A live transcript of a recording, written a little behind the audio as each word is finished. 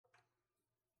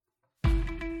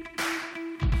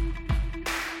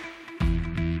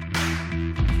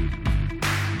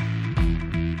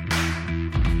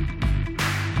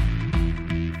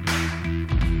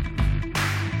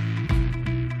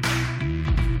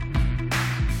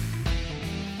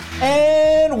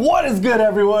And what is good,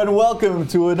 everyone? Welcome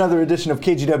to another edition of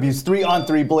KGW's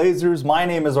 3-on-3 Blazers. My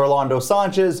name is Orlando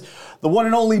Sanchez, the one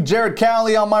and only Jared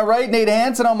Cowley on my right, Nate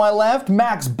Hansen on my left,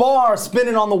 Max Barr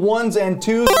spinning on the ones and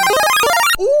twos.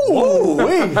 Ooh,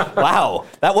 wow,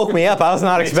 that woke me up. I was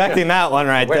not expecting that one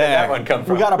right Where there. Where did that one come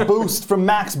from? We got a boost from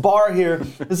Max Barr here.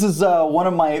 This is one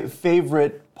of my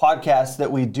favorite podcasts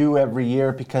that we do every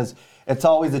year because it's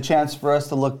always a chance for us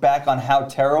to look back on how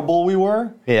terrible we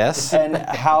were. Yes. And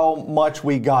how much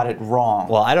we got it wrong.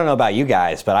 Well, I don't know about you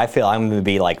guys, but I feel I'm going to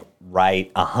be like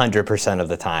right 100% of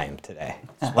the time today.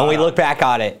 When we look back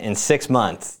on it in 6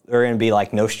 months, we're going to be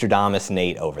like Nostradamus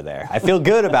Nate over there. I feel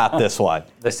good about this one.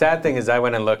 The sad thing is I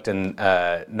went and looked and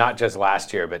not just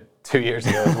last year, but 2 years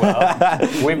ago as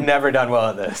well. We've never done well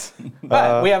at this.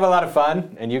 But we have a lot of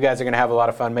fun, and you guys are going to have a lot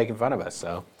of fun making fun of us.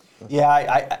 So.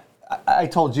 Yeah, I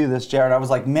told you this, Jared. I was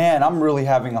like, man, I'm really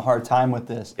having a hard time with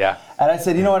this. Yeah. And I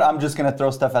said, you know what? I'm just going to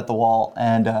throw stuff at the wall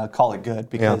and call it good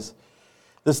because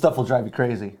this stuff will drive you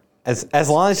crazy. As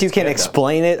long as you can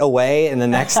explain it away in the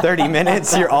next 30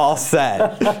 minutes, you're all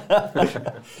set.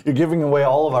 You're giving away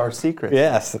all of our secrets.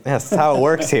 Yes, that's how it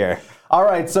works here. All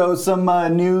right, so some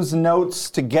news notes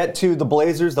to get to. The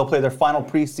Blazers, they'll play their final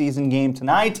preseason game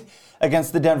tonight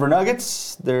against the Denver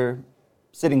Nuggets. They're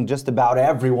sitting just about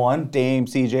everyone, Dame,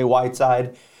 CJ,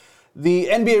 Whiteside. The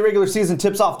NBA regular season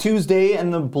tips off Tuesday,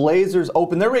 and the Blazers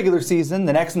open their regular season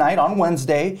the next night on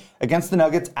Wednesday against the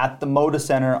Nuggets at the Moda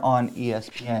Center on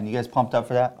ESPN. You guys pumped up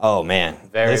for that? Oh, man.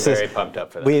 Very pumped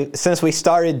up for that. Since we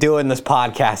started doing this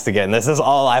podcast again, this is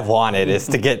all I've wanted is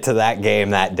to get to that game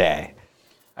that day.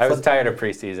 I was tired of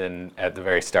preseason at the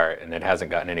very start, and it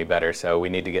hasn't gotten any better, so we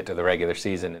need to get to the regular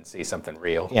season and see something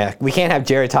real. Yeah, we can't have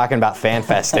Jared talking about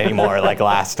FanFest anymore like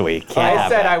last week. I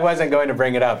said I wasn't going to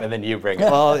bring it up, and then you bring it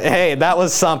up. Well, hey, that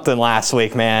was something last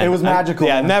week, man. It was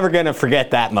magical. I'm never going to forget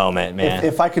that moment, man.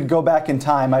 If I could go back in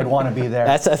time, I'd want to be there.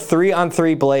 That's a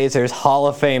 3-on-3 Blazers Hall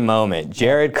of Fame moment.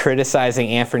 Jared criticizing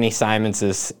Anthony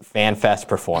Simons' FanFest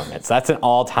performance. That's an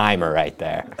all-timer right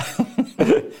there.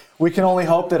 We can only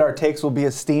hope that our takes will be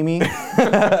as steamy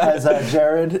as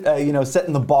Jared,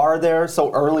 setting the bar there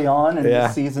so early on in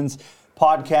this season's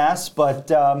podcast. But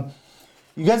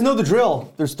you guys know the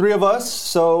drill. There's 3 of us,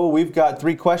 so we've got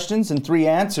 3 questions and 3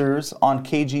 answers on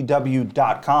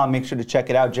KGW.com. Make sure to check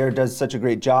it out. Jared does such a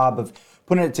great job of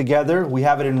putting it together. We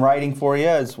have it in writing for you,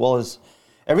 as well as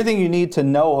everything you need to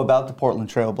know about the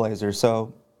Portland Trail Blazers.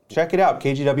 So check it out,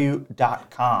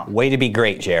 KGW.com. Way to be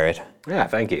great, Jared. Yeah,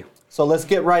 thank you. So let's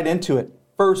get right into it.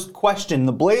 First question,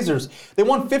 the Blazers, they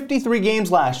won 53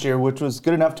 games last year, which was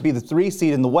good enough to be the 3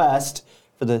 seed in the West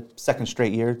for the 2nd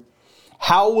straight year.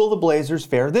 How will the Blazers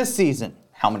fare this season?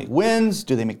 How many wins?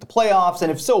 Do they make the playoffs? And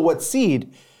if so, what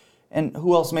seed? And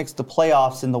who else makes the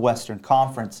playoffs in the Western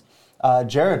Conference?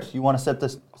 Jared, you want to set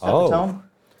the tone?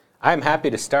 I'm happy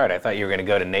to start. I thought you were going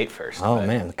to go to Nate first. Oh,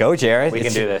 man. Go, Jared. We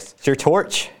can do this. It's your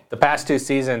torch. The past 2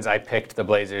 seasons, I picked the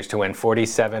Blazers to win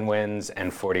 47 wins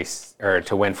and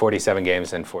to win 47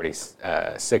 games and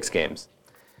 46 games.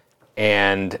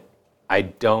 And I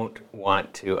don't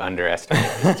want to underestimate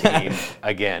this team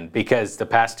again, because the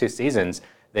past 2 seasons,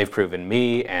 they've proven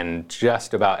me and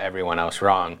just about everyone else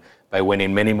wrong by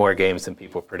winning many more games than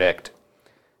people predict.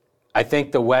 I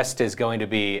think the West is going to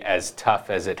be as tough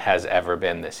as it has ever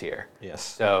been this year. Yes.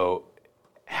 So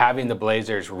having the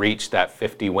Blazers reach that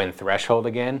 50-win threshold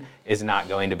again is not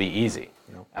going to be easy.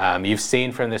 No. You've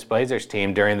seen from this Blazers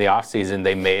team during the offseason,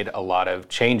 they made a lot of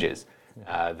changes.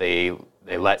 They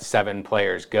let 7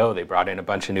 players go. They brought in a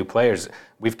bunch of new players.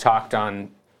 We've talked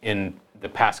in the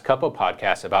past couple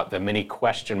podcasts about the many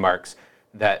question marks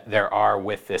that there are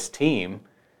with this team.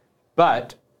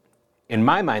 But in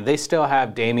my mind, they still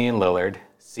have Damian Lillard,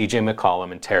 CJ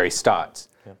McCollum, and Terry Stotts.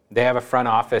 Yeah. They have a front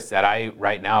office that I,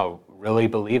 right now, really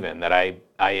believe in, that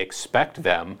I expect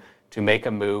them to make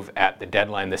a move at the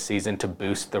deadline this season to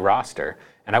boost the roster.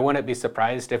 And I wouldn't be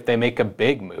surprised if they make a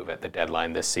big move at the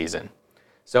deadline this season.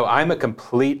 So I'm a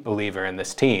complete believer in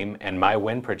this team, and my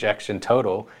win projection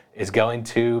total is going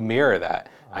to mirror that.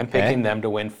 Okay. I'm picking them to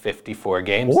win 54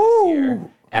 games this year.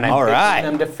 And I'm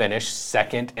picking them to finish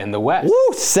 2nd in the West.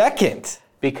 Woo, 2nd.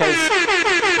 Because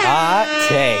hot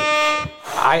take.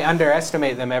 I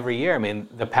underestimate them every year. I mean,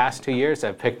 the past 2 years,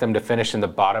 I've picked them to finish in the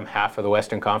bottom half of the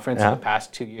Western Conference. The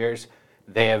past 2 years,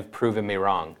 they have proven me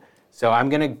wrong. So I'm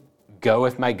going to go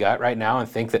with my gut right now and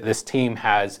think that this team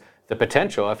has the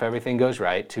potential, if everything goes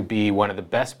right, to be one of the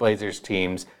best Blazers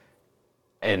teams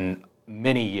in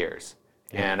many years.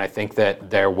 Yeah. And I think that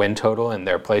their win total and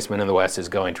their placement in the West is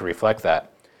going to reflect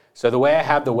that. So the way I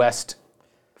have the West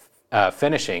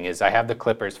finishing is I have the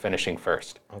Clippers finishing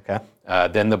first. Okay.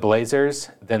 Then the Blazers,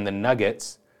 then the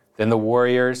Nuggets, Then the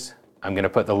Warriors, I'm going to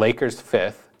put the Lakers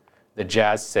 5th, the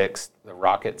Jazz 6th, the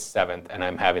Rockets 7th, and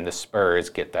I'm having the Spurs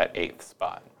get that 8th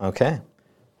spot. Okay.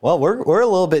 Well, we're a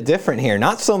little bit different here.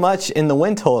 Not so much in the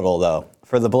win total, though,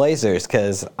 for the Blazers,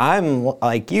 because I'm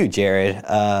like you, Jared.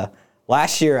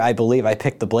 Last year, I believe I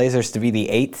picked the Blazers to be the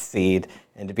 8th seed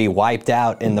and to be wiped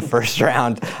out in the first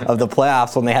round of the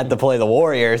playoffs when they had to play the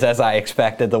Warriors, as I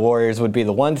expected the Warriors would be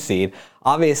the 1 seed.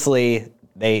 Obviously,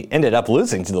 they ended up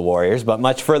losing to the Warriors, but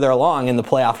much further along in the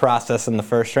playoff process in the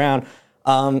first round.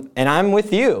 And I'm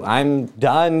with you. I'm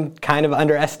done kind of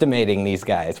underestimating these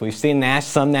guys. We've seen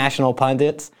some national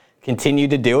pundits continue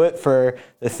to do it for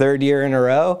the 3rd year in a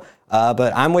row.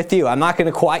 But I'm with you. I'm not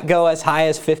going to quite go as high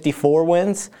as 54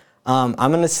 wins. I'm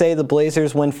going to say the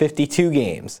Blazers win 52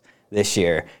 games this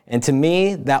year. And to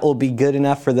me, that will be good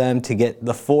enough for them to get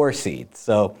the 4 seed.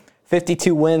 So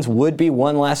 52 wins would be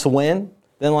 1 less win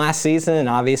than last season. And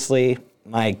obviously,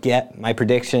 my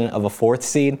prediction of a 4th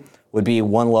seed would be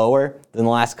 1 lower than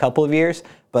the last couple of years.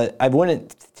 But I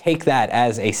wouldn't take that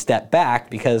as a step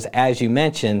back because, as you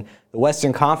mentioned, the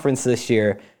Western Conference this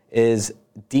year is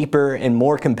deeper and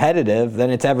more competitive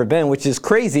than it's ever been, which is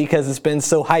crazy because it's been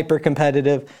so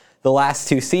hyper-competitive the last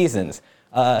 2 seasons.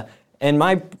 And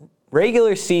my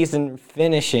regular season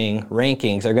finishing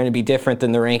rankings are going to be different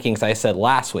than the rankings I said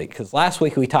last week, because last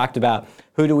week we talked about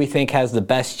who do we think has the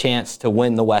best chance to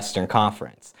win the Western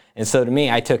Conference. And so to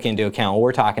me, I took into account,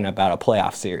 we're talking about a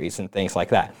playoff series and things like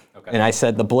that. Okay. And I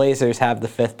said the Blazers have the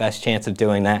 5th best chance of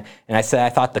doing that. And I said I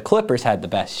thought the Clippers had the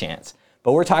best chance.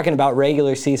 But we're talking about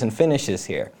regular season finishes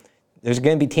here. There's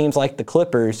going to be teams like the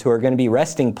Clippers who are going to be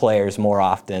resting players more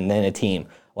often than a team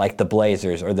like the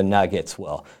Blazers or the Nuggets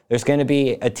will. There's going to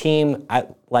be a team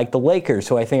like the Lakers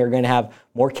who I think are going to have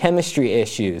more chemistry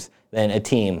issues than a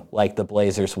team like the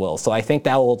Blazers will. So I think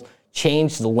that will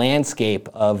change the landscape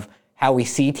of how we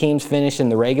see teams finish in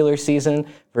the regular season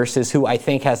versus who I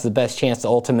think has the best chance to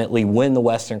ultimately win the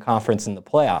Western Conference in the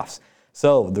playoffs.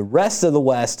 So the rest of the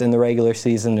West in the regular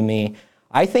season, to me,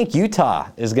 I think Utah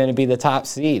is going to be the top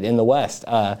seed in the West.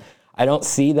 I don't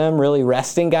see them really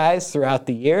resting guys throughout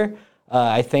the year.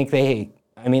 I think they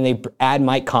add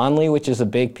Mike Conley, which is a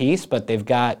big piece, but they've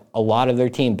got a lot of their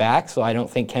team back, so I don't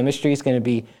think chemistry is going to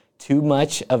be too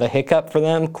much of a hiccup for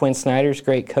them. Quinn Snyder's a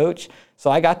great coach,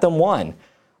 so I got them 1.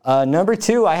 Number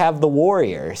 2, I have the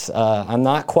Warriors. I'm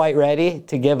not quite ready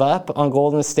to give up on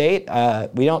Golden State.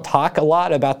 We don't talk a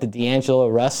lot about the D'Angelo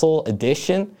Russell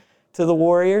addition to the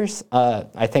Warriors.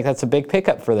 I think that's a big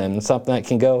pickup for them and something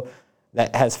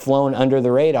that has flown under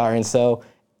the radar. And so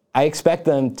I expect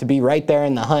them to be right there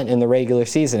in the hunt in the regular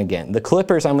season again. The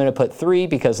Clippers, I'm going to put 3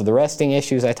 because of the resting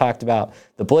issues I talked about.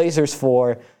 The Blazers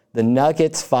 4, the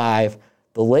Nuggets 5,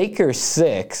 the Lakers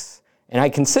 6. And I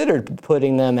considered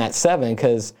putting them at 7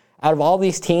 because out of all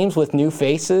these teams with new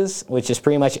faces, which is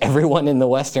pretty much everyone in the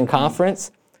Western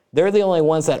Conference, they're the only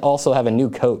ones that also have a new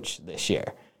coach this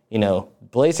year. You know,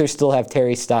 Blazers still have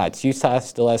Terry Stotts. Utah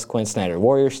still has Quinn Snyder.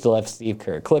 Warriors still have Steve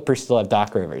Kerr. Clippers still have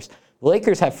Doc Rivers. The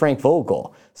Lakers have Frank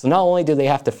Vogel. So not only do they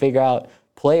have to figure out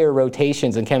player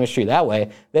rotations and chemistry that way,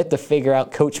 they have to figure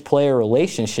out coach-player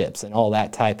relationships and all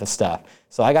that type of stuff.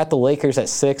 So I got the Lakers at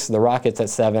 6, the Rockets at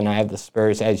 7. I have the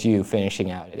Spurs, as you, finishing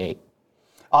out at 8.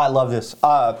 I love this.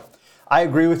 I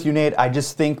agree with you, Nate. I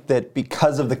just think that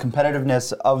because of the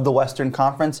competitiveness of the Western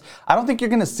Conference, I don't think you're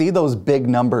going to see those big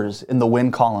numbers in the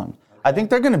win column. I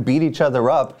think they're going to beat each other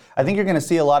up. I think you're going to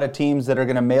see a lot of teams that are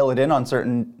going to mail it in on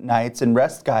certain nights and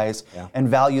rest guys and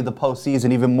value the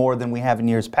postseason even more than we have in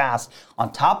years past,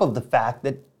 on top of the fact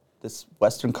that this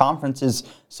Western Conference is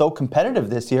so competitive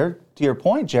this year, to your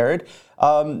point, Jared,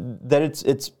 that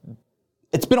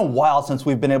it's been a while since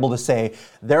we've been able to say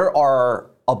there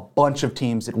are a bunch of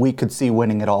teams that we could see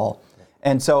winning it all.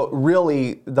 And so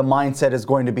really the mindset is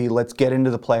going to be, let's get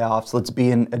into the playoffs, let's be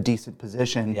in a decent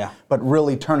position, but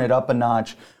really turn it up a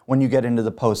notch when you get into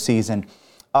the postseason.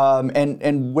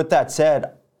 And with that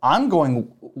said, I'm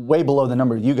going way below the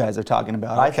number you guys are talking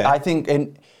about. Okay. I think,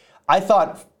 and I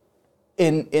thought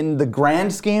in the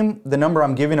grand scheme, the number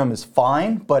I'm giving them is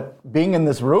fine, but being in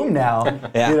this room now,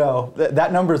 you know,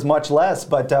 that number is much less,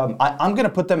 but I'm going to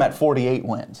put them at 48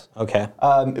 wins. Okay.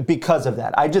 Because of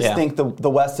that. I just think the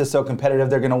West is so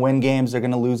competitive. They're going to win games. They're going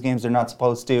to lose games they're not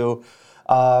supposed to.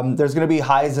 There's going to be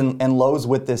highs and lows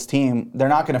with this team. They're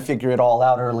not going to figure it all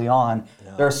out early on.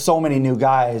 No. There are so many new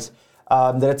guys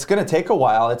that it's going to take a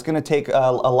while. It's going to take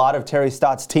a lot of Terry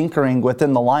Stotts tinkering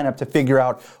within the lineup to figure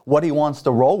out what he wants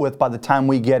to roll with by the time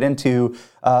we get into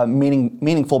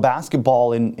meaningful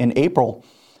basketball in April.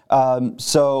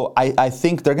 So I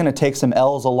think they're going to take some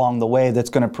L's along the way that's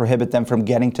going to prohibit them from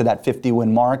getting to that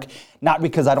 50-win mark. Not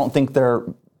because I don't think they're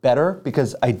better,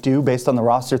 because I do, based on the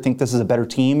roster, think this is a better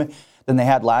team than they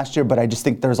had last year, but I just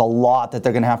think there's a lot that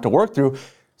they're going to have to work through,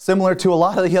 similar to a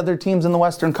lot of the other teams in the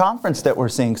Western Conference that we're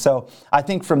seeing. So I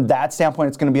think from that standpoint,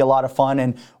 it's going to be a lot of fun,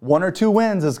 and 1 or 2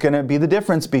 wins is going to be the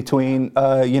difference between,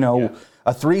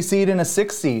 a 3 seed and a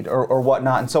 6 seed or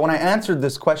whatnot. And so when I answered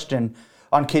this question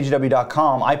on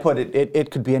KGW.com, I put it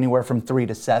could be anywhere from 3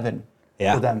 to 7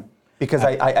 for them. Because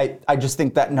I just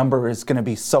think that number is going to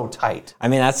be so tight. I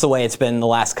mean, that's the way it's been the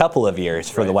last couple of years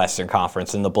for the Western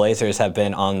Conference, and the Blazers have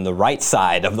been on the right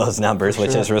side of those numbers,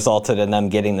 which has resulted in them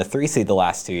getting the 3 seed the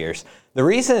last 2 years. The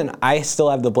reason I still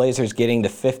have the Blazers getting to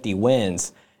 50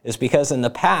 wins is because in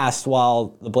the past,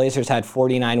 while the Blazers had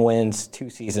 49 wins 2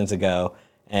 seasons ago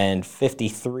and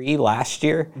 53 last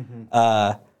year,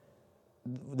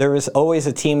 there was always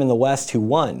a team in the West who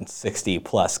won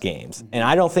 60-plus games. And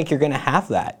I don't think you're going to have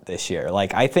that this year.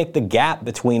 Like, I think the gap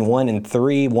between 1 and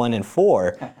 3, 1 and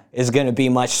 4 is going to be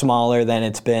much smaller than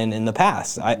it's been in the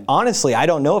past. Honestly, I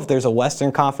don't know if there's a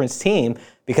Western Conference team,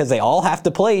 because they all have to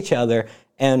play each other.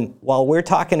 And while we're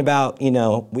talking about,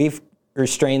 we've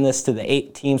restrain this to the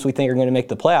 8 teams we think are going to make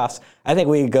the playoffs, I think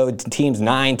we could go to teams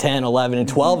 9, 10, 11, and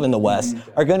 12 in the West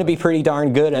are going to be pretty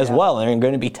darn good as well, and are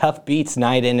going to be tough beats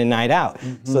night in and night out.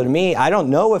 So to me, I don't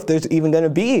know if there's even going to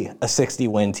be a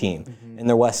 60-win team in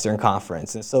the Western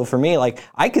Conference. And so for me, like,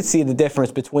 I could see the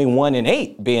difference between 1 and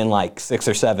 8 being like 6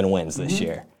 or 7 wins this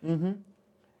year.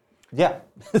 Yeah.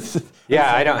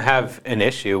 Yeah, I don't have an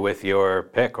issue with your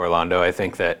pick, Orlando. I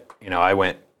think that, I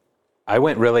went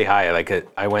really high. Like,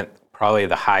 I went probably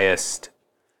the highest.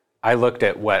 I looked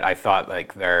at what I thought I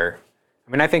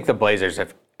think the Blazers,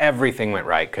 if everything went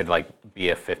right, could be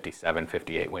a 57,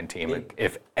 58 win team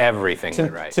if everything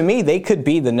went right. To me, they could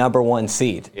be the number 1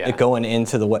 seed going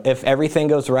into if everything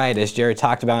goes right, as Jared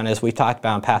talked about and as we talked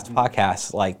about in past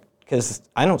podcasts, because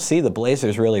I don't see the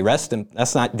Blazers really resting.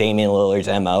 That's not Damian Lillard's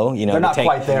MO. They're not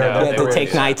quite there. To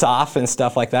take nights off and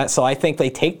stuff like that. So I think they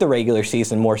take the regular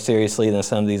season more seriously than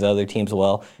some of these other teams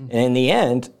will. And in the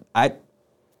end,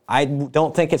 I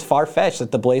don't think it's far-fetched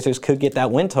that the Blazers could get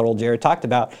that win total Jared talked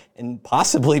about and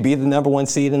possibly be the number 1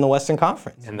 seed in the Western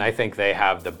Conference. And I think they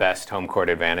have the best home court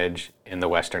advantage in the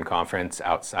Western Conference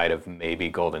outside of maybe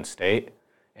Golden State.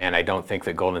 And I don't think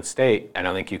that Golden State, I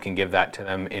don't think you can give that to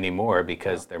them anymore,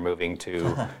 because they're moving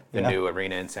to the new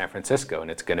arena in San Francisco,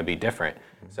 and it's going to be different.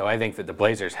 So I think that the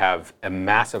Blazers have a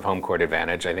massive home court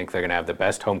advantage. I think they're going to have the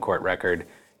best home court record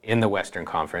in the Western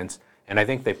Conference. And I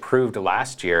think they proved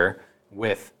last year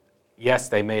with, yes,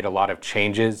 they made a lot of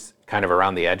changes kind of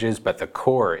around the edges, but the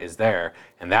core is there.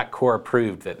 And that core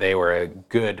proved that they were a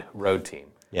good road team.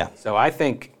 Yeah. So I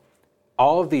think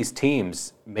all of these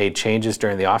teams made changes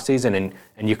during the offseason,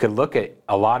 and you could look at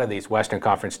a lot of these Western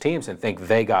Conference teams and think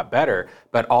they got better,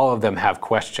 but all of them have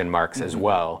question marks as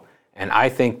well. And I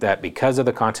think that because of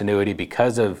the continuity,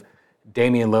 because of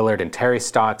Damian Lillard and Terry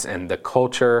Stotts and the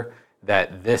culture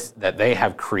that they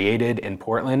have created in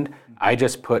Portland, I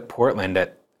just put Portland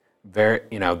at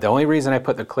the only reason I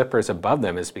put the Clippers above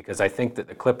them is because I think that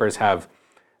the Clippers have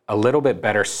a little bit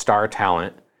better star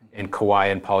talent in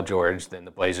Kawhi and Paul George than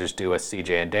the Blazers do with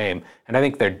CJ and Dame, and I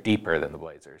think they're deeper than the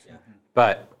Blazers.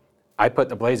 But I put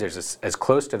the Blazers as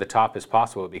close to the top as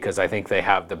possible because I think they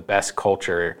have the best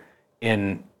culture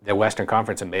in the Western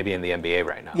Conference and maybe in the NBA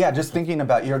right now. Yeah, just thinking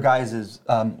about your guys'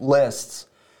 lists,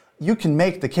 you can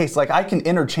make the case. I can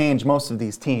interchange most of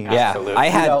these teams. Yeah,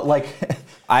 Absolutely.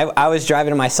 I was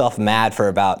driving myself mad for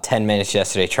about 10 minutes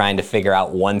yesterday trying to figure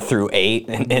out 1 through 8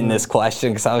 in this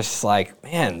question, because I was just like,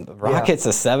 man, the Rockets a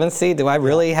 7th seed? Do I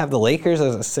really have the Lakers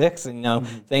as a 6? And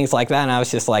things like that. And I was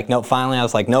just like, nope. Finally, I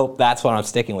was like, nope, that's what I'm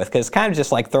sticking with, because it's kind of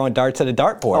just like throwing darts at a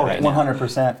dartboard right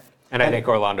 100%. now. And I think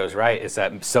Orlando's right, is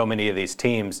that so many of these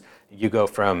teams, you go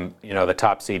from the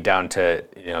top seed down to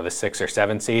the 6 or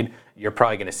 7 seed, you're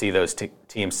probably going to see those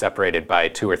teams separated by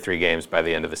 2 or 3 games by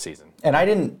the end of the season. And I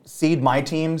didn't seed my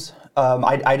teams.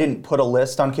 I didn't put a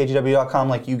list on KGW.com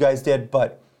like you guys did,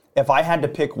 but if I had to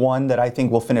pick one that I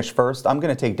think will finish first, I'm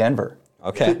going to take Denver.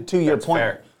 Okay. To your point.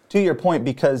 Fair. To your point,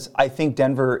 because I think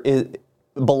Denver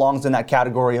belongs in that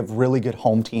category of really good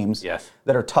home teams. Yes.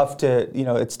 That are tough to,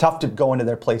 it's tough to go into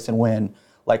their place and win.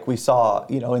 Like we saw,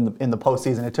 in the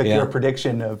postseason, it took your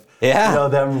prediction of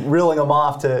them reeling them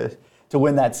off to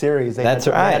win that series. They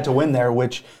had to win there,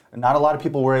 which not a lot of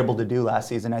people were able to do last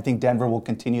season. I think Denver will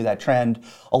continue that trend,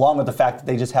 along with the fact that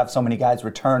they just have so many guys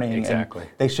returning. Exactly.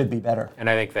 And they should be better. And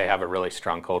I think they have a really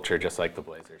strong culture, just like the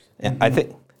Blazers. Yeah, I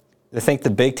think the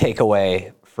big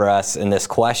takeaway for us in this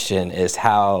question is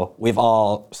how we've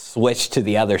all switched to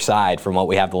the other side from what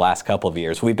we have the last couple of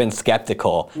years. We've been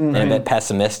skeptical and a bit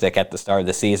pessimistic at the start of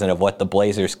the season of what the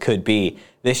Blazers could be.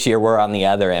 This year, we're on the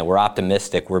other end. We're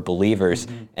optimistic. We're believers.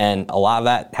 And a lot of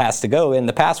that has to go. In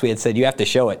the past, we had said, you have to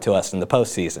show it to us in the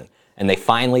postseason. And they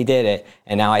finally did it.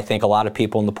 And now I think a lot of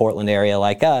people in the Portland area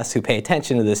like us who pay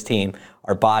attention to this team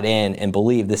are bought in and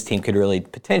believe this team could really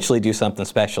potentially do something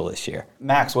special this year.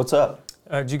 Max, what's up?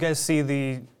 Did you guys see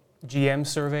the GM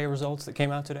survey results that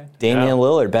came out today? Damian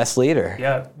Lillard, best leader.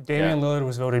 Yeah, Damian Lillard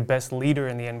was voted best leader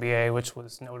in the NBA, which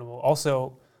was notable.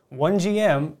 Also, one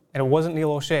GM, and it wasn't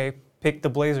Neil O'Shea, picked the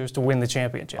Blazers to win the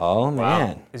championship. Oh,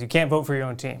 man. Because you can't vote for your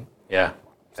own team. Yeah.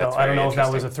 So I don't know if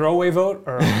that was a throwaway vote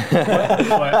or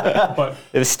what, but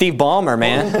it was Steve Ballmer,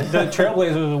 man. The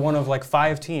Trailblazers were one of like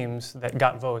 5 teams that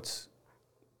got votes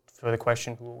for the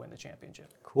question who will win the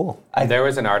championship. Cool. There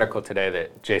was an article today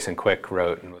that Jason Quick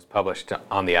wrote and was published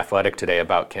on The Athletic today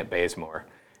about Kent Bazemore.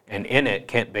 And in it,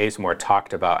 Kent Bazemore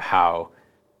talked about how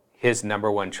his number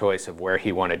one choice of where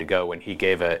he wanted to go when he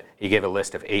gave a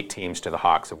list of 8 teams to the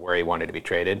Hawks of where he wanted to be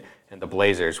traded, and the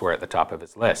Blazers were at the top of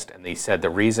his list. And he said the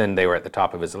reason they were at the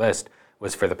top of his list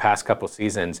was for the past couple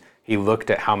seasons, he looked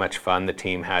at how much fun the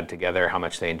team had together, how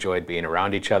much they enjoyed being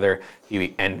around each other.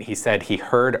 And he said he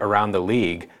heard around the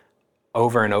league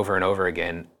over and over and over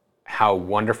again how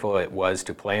wonderful it was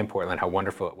to play in Portland, how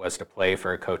wonderful it was to play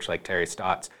for a coach like Terry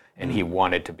Stotts, and he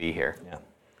wanted to be here. Yeah.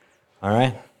 All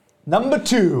right. Number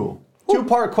 2.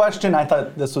 2-part question. I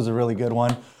thought this was a really good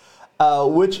one.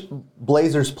 Which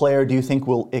Blazers player do you think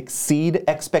will exceed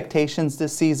expectations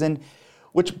this season?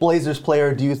 Which Blazers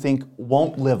player do you think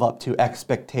won't live up to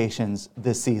expectations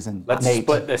this season? Let's Nate.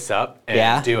 split this up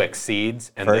and do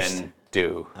exceeds and First. then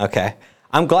do. Okay.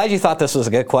 I'm glad you thought this was a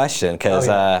good question because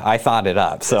I thought it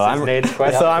up. So I'm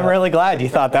really glad you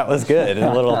thought that was good.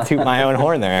 A little toot my own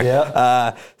horn there.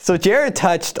 Yeah. So Jared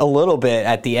touched a little bit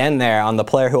at the end there on the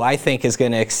player who I think is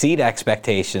going to exceed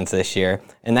expectations this year,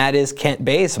 and that is Kent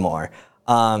Bazemore.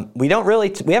 We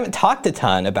haven't talked a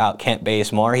ton about Kent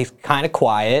Bazemore. He's kind of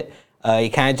quiet. He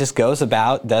kind of just goes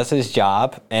about, does his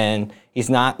job, and he's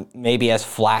not maybe as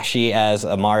flashy as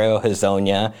Mario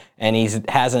Hezonja, and he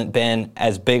hasn't been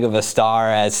as big of a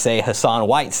star as, say, Hassan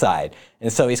Whiteside.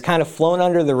 And so he's kind of flown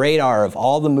under the radar of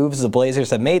all the moves the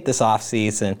Blazers have made this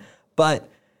offseason. But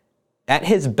at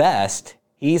his best,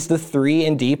 he's the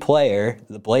 3-and-D player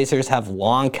the Blazers have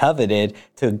long coveted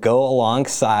to go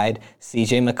alongside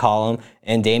C.J. McCollum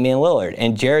and Damian Lillard.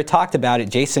 And Jared talked about it.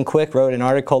 Jason Quick wrote an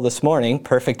article this morning,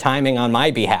 perfect timing on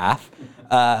my behalf,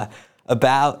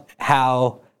 about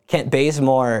how Kent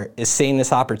Bazemore is seeing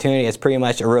this opportunity as pretty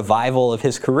much a revival of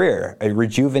his career, a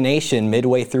rejuvenation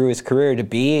midway through his career to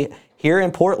be here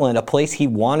in Portland, a place he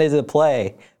wanted to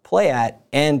play at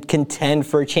and contend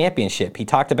for a championship. He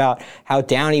talked about how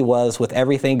down he was with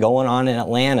everything going on in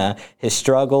Atlanta, his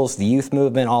struggles, the youth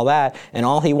movement, all that, and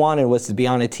all he wanted was to be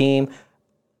on a team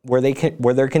where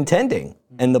they're contending.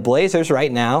 And the Blazers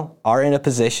right now are in a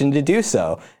position to do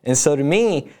so. And so to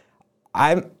me,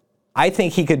 I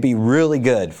think he could be really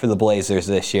good for the Blazers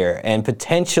this year. And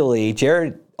potentially,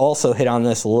 Jared also hit on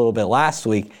this a little bit last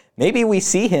week, maybe we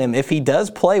see him, if he does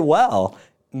play well,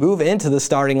 move into the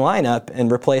starting lineup and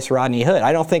replace Rodney Hood.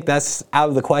 I don't think that's out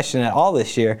of the question at all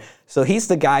this year. So he's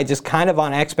the guy just kind of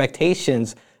on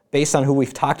expectations based on who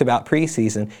we've talked about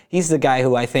preseason. He's the guy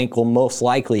who I think will most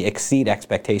likely exceed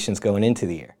expectations going into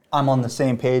the year. I'm on the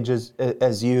same page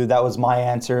as you. That was my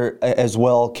answer as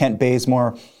well, Kent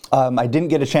Bazemore. I didn't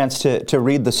get a chance to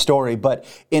read the story, but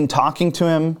in talking to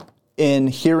him, in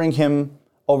hearing him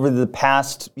over the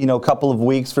past couple of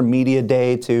weeks from media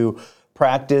day to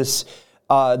practice,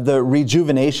 the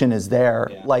rejuvenation is there.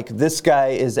 Yeah. Like, this guy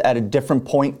is at a different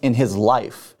point in his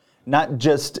life, not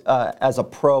just as a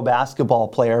pro basketball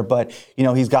player, but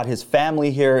he's got his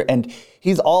family here, and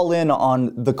he's all in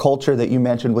on the culture that you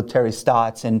mentioned with Terry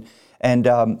Stotts, and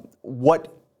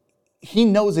what he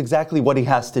knows exactly what he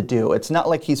has to do. It's not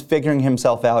like he's figuring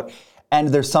himself out. And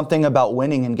there's something about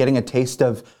winning and getting a taste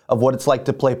of what it's like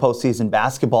to play postseason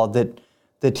basketball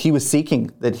that he was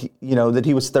seeking, that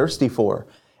he was thirsty for.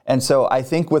 And so I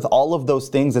think with all of those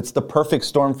things, it's the perfect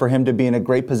storm for him to be in a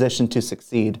great position to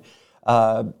succeed.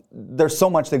 There's so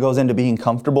much that goes into being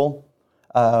comfortable.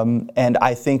 And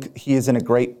I think he is in a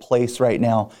great place right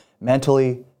now,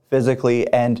 mentally, physically,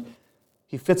 and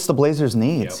he fits the Blazers'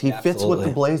 needs. He fits what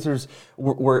the Blazers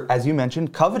were, as you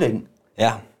mentioned, coveting.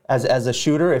 Yeah. As a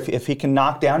shooter, if he can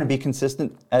knock down and be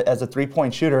consistent as a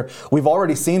three-point shooter, we've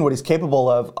already seen what he's capable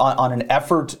of on an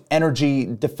effort, energy,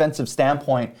 defensive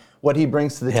standpoint, what he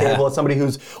brings to the table as somebody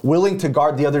who's willing to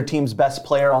guard the other team's best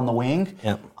player on the wing.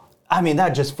 Yeah. I mean, that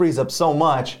just frees up so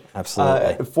much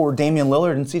for Damian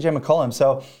Lillard and CJ McCollum.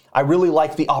 So I really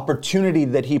like the opportunity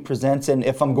that he presents. And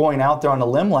if I'm going out there on a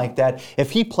limb like that,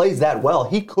 if he plays that well,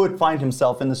 he could find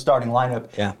himself in the starting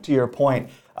lineup, to your point.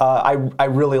 I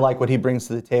really like what he brings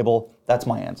to the table. That's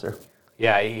my answer.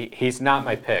 Yeah, he's not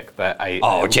my pick, but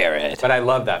Jared. But I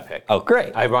love that pick. Oh,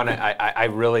 great. I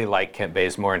really like Kent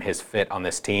Bazemore and his fit on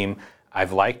this team.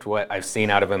 I've liked what I've seen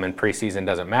out of him in preseason.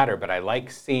 Doesn't matter, but I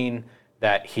like seeing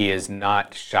that he is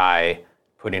not shy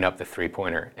putting up the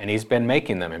three-pointer, and he's been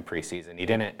making them in preseason. He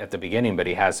didn't at the beginning, but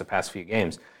he has the past few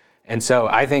games. And so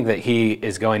I think that he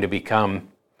is going to become,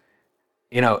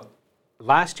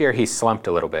 last year he slumped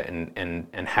a little bit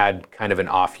and had kind of an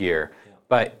off year,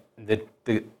 but in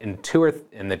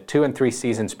the 2 and 3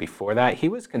 seasons before that, he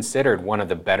was considered one of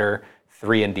the better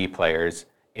 3-and-D players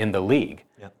in the league.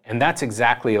 Yep. And that's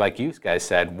exactly, like you guys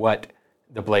said, what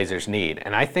the Blazers need.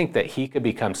 And I think that he could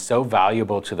become so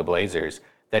valuable to the Blazers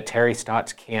that Terry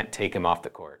Stotts can't take him off the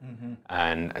court. Mm-hmm.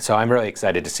 And so I'm really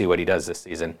excited to see what he does this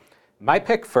season. My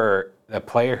pick for the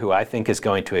player who I think is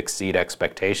going to exceed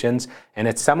expectations, and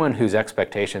it's someone whose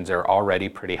expectations are already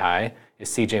pretty high, is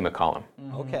CJ McCollum.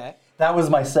 Mm-hmm. Okay. That was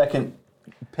my second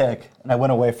pick, and I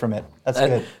went away from it. That's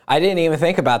good. I didn't even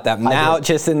think about that. Now,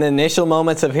 just in the initial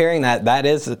moments of hearing that,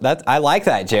 I like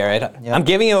that, Jared. Yep. I'm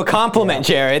giving you a compliment,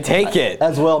 Jared. Take it.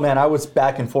 As well, man. I was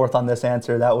back and forth on this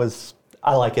answer.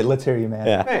 I like it. Let's hear you, man.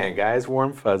 Yeah. Man, guys,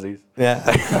 warm fuzzies. Yeah.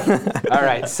 All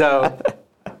right, so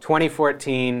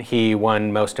 2014, he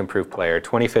won Most Improved Player.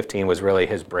 2015 was really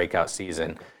his breakout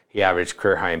season. He averaged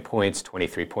career high in points,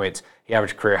 23 points. He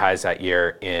averaged career highs that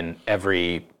year in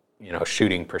every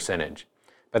shooting percentage.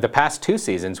 But the past 2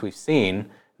 seasons, we've seen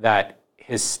that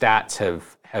his stats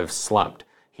have slumped.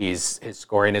 His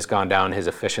scoring has gone down, his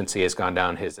efficiency has gone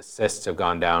down, his assists have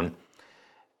gone down.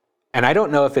 And I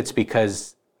don't know if it's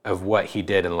because of what he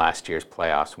did in last year's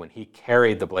playoffs when he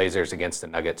carried the Blazers against the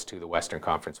Nuggets to the Western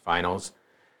Conference Finals.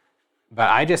 But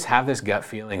I just have this gut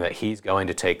feeling that he's going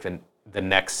to take the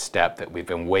next step that we've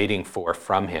been waiting for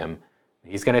from him.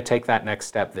 He's going to take that next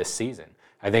step this season.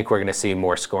 I think we're going to see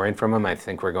more scoring from him. I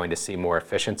think we're going to see more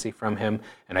efficiency from him.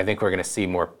 And I think we're going to see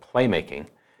more playmaking.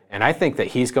 And I think that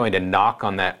he's going to knock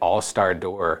on that all-star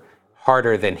door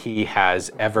harder than he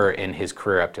has ever in his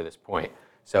career up to this point.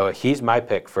 So he's my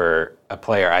pick for a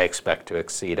player I expect to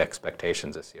exceed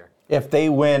expectations this year. If they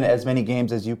win as many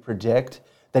games as you predict,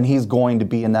 then he's going to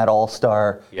be in that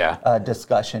all-star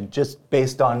discussion. Just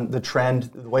based on the trend,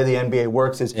 the way the NBA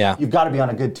works is you've got to be on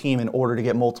a good team in order to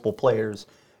get multiple players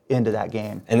into that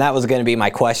game. And that was going to be my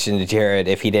question to Jared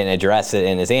if he didn't address it.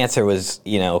 And his answer was,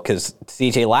 because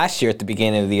CJ last year at the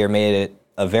beginning of the year made it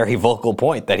a very vocal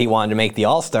point that he wanted to make the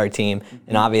All-Star team. Mm-hmm.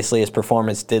 And obviously his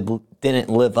performance didn't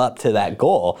live up to that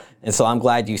goal. And so I'm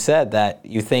glad you said that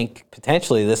you think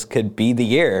potentially this could be the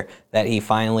year that he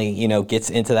finally, gets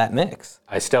into that mix.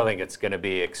 I still think it's going to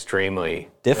be extremely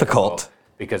difficult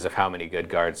because of how many good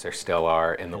guards there still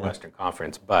are in the Western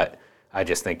Conference. But I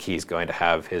just think he's going to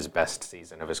have his best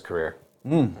season of his career.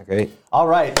 Great. All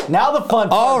right. Now the fun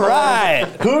part. All right.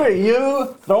 Who are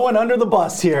you throwing under the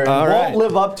bus here? And won't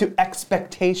live up to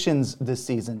expectations this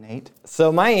season, Nate?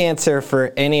 So my answer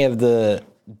for any of the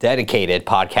dedicated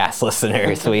podcast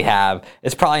listeners we have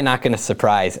is probably not going to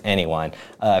surprise anyone.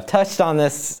 I've touched on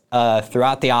this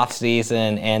throughout the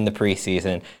offseason and the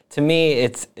preseason. To me,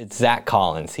 it's Zach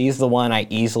Collins. He's the one I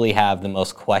easily have the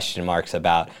most question marks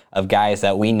about, of guys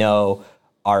that we know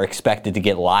are expected to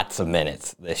get lots of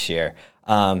minutes this year.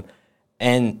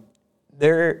 And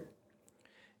there's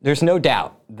no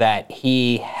doubt that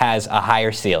he has a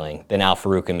higher ceiling than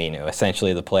Al-Farouq Aminu,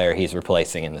 essentially the player he's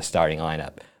replacing in the starting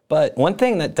lineup. But one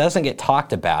thing that doesn't get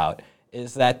talked about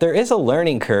is that there is a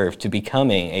learning curve to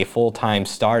becoming a full-time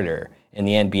starter in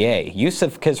the NBA.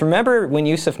 Because remember when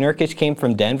Jusuf Nurkic came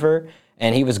from Denver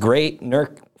and he was great,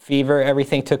 Nurk fever,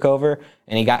 everything took over,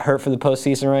 and he got hurt for the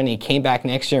postseason run, and he came back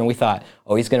next year and we thought,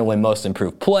 he's going to win Most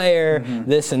Improved Player,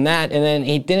 this and that, and then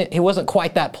he wasn't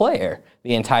quite that player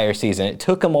the entire season. It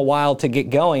took him a while to get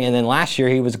going, and then last year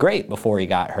he was great before he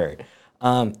got hurt.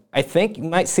 I think you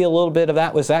might see a little bit of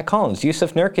that with Zach Collins.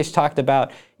 Jusuf Nurkic talked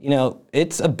about,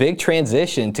 it's a big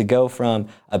transition to go from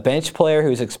a bench player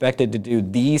who's expected to do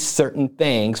these certain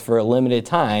things for a limited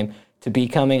time to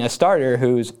becoming a starter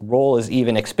whose role is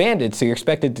even expanded. So you're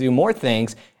expected to do more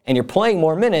things, and you're playing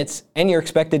more minutes, and you're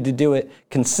expected to do it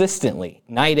consistently,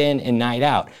 night in and night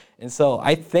out. And so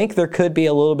I think there could be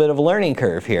a little bit of a learning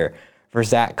curve here for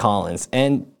Zach Collins.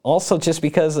 And also just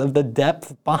because of the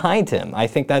depth behind him. I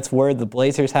think that's where the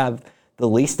Blazers have the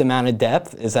least amount of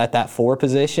depth, is at that 4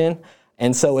 position.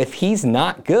 And so if he's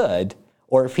not good,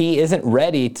 or if he isn't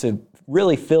ready to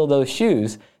really fill those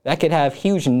shoes, that could have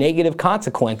huge negative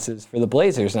consequences for the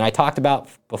Blazers. And I talked about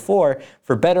before,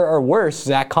 for better or worse,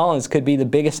 Zach Collins could be the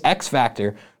biggest X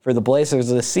factor for the Blazers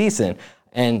this season.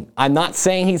 And I'm not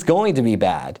saying he's going to be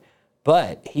bad,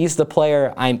 but he's the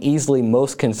player I'm easily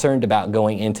most concerned about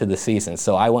going into the season.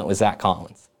 So I went with Zach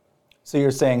Collins. So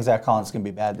you're saying Zach Collins is going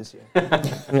to be bad this year?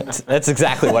 That's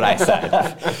exactly what I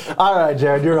said. All right,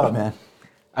 Jared, you're up, man.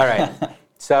 All right.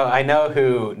 So I know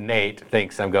who Nate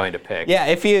thinks I'm going to pick.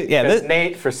 Yeah, Because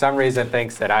Nate, for some reason,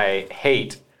 thinks that I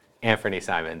hate Anthony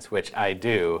Simons, which I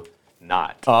do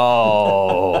not.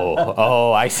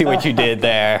 Oh, I see what you did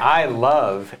there. I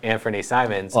love Anthony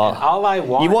Simons, and all I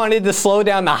want... You wanted to slow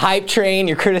down the hype train.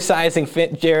 You're criticizing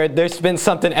Jared. There's been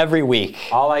something every week.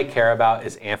 All I care about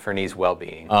is Anthony's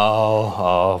well-being.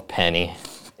 Oh, Penny.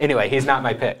 Anyway, he's not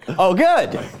my pick. Oh,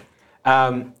 good.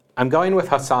 I'm going with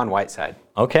Hassan Whiteside.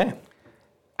 Okay.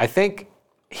 I think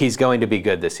he's going to be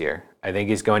good this year. I think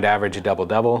he's going to average a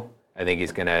double-double. I think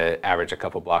he's going to average a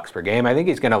couple blocks per game. I think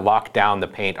he's going to lock down the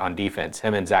paint on defense.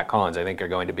 Him and Zach Collins, I think, are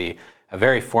going to be a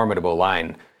very formidable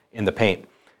line in the paint.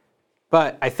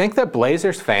 But I think that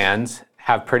Blazers fans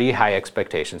have pretty high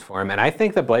expectations for him, and I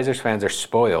think that Blazers fans are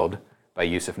spoiled by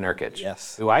Jusuf Nurkic,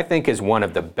 yes, who I think is one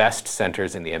of the best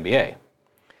centers in the NBA.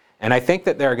 And I think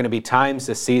that there are going to be times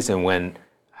this season when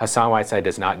Hassan Whiteside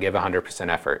does not give 100%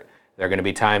 effort. There are going to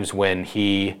be times when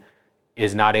he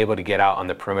is not able to get out on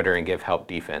the perimeter and give help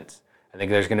defense. I think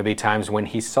there's going to be times when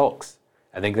he sulks.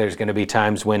 I think there's going to be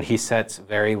times when he sets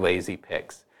very lazy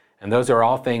picks. And those are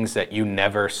all things that you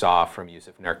never saw from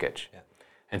Jusuf Nurkic. Yeah.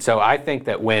 And so I think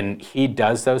that when he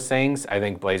does those things, I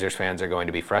think Blazers fans are going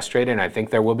to be frustrated. And I think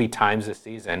there will be times this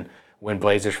season when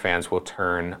Blazers fans will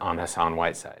turn on Hassan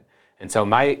Whiteside. And so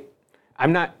I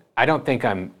don't think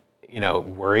I'm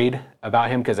worried about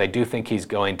him, because I do think he's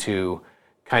going to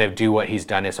kind of do what he's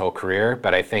done his whole career.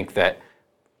 But I think that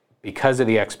because of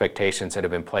the expectations that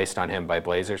have been placed on him by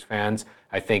Blazers fans,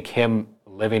 I think him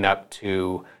living up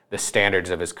to the standards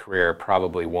of his career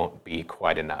probably won't be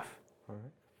quite enough.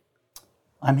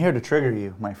 I'm here to trigger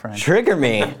you, my friend. Trigger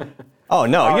me? Oh,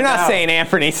 no, you're not saying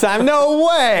Anthony Simons. No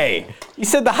way. You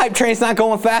said the hype train's not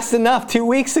going fast enough 2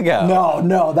 weeks ago.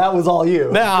 No, that was all you.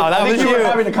 No, that was you. You were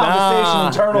having a conversation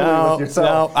internally with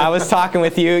yourself. No, I was talking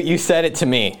with you. You said it to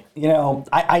me.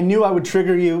 I knew I would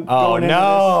trigger you going into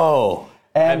this.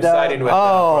 And, I'm siding with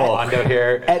Orlando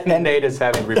here. And Nate is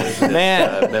having revision.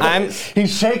 Man,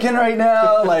 he's shaking right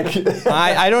now.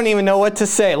 I don't even know what to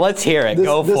say. Let's hear it.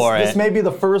 Go for it. This may be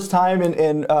the first time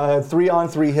in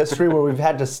 3-on-3 history where we've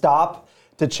had to stop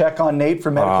to check on Nate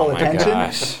for medical attention.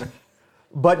 Gosh.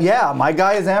 But yeah, my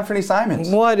guy is Anthony Simons.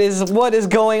 What is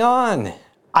going on?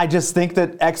 I just think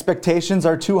that expectations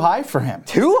are too high for him.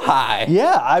 Too high?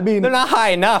 Yeah, I mean... They're not high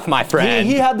enough, my friend.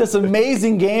 He had this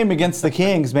amazing game against the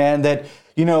Kings, man, that,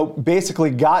 basically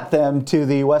got them to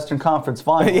the Western Conference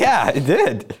Finals. Yeah, it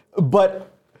did. But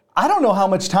I don't know how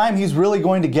much time he's really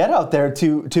going to get out there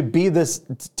to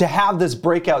have this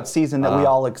breakout season that we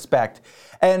all expect.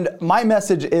 And my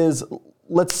message is,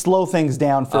 let's slow things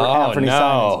down for Anthony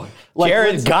Simons.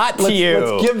 Jared got to you.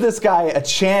 Let's give this guy a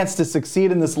chance to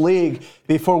succeed in this league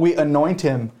before we anoint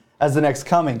him as the next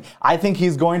coming. I think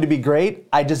he's going to be great.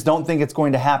 I just don't think it's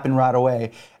going to happen right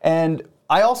away. And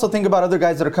I also think about other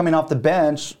guys that are coming off the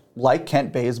bench, like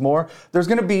Kent Bazemore. There's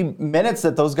going to be minutes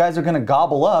that those guys are going to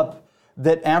gobble up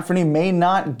that Anthony may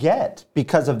not get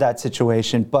because of that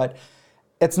situation. But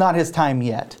it's not his time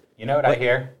yet. You know what I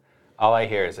hear? All I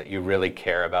hear is that you really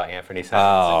care about Anthony Simons.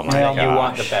 Oh, my gosh. You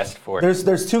want the best for him.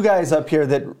 There's two guys up here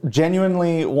that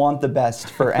genuinely want the best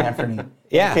for Anthony,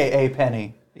 a.k.a.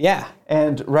 Penny. Yeah.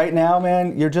 And right now,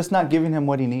 man, you're just not giving him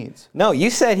what he needs. No, you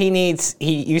said he needs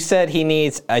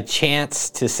a chance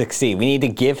to succeed. We need to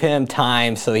give him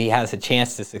time so he has a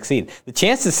chance to succeed. The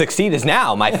chance to succeed is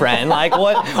now, my friend.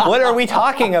 What are we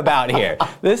talking about here?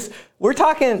 We're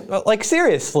talking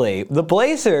seriously. The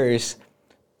Blazers,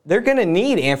 they're going to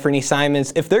need Anthony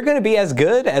Simons. If they're going to be as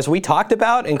good as we talked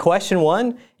about in question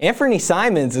 1, Anthony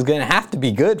Simons is going to have to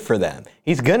be good for them.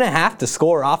 He's going to have to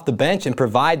score off the bench and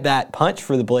provide that punch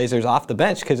for the Blazers off the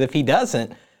bench, because if he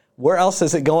doesn't, where else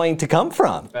is it going to come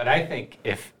from? But I think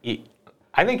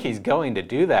he's going to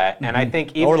do that, and I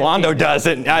think even Orlando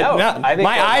doesn't.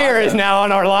 My ire is now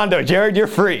on Orlando. Jared, you're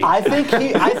free. I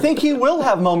think he will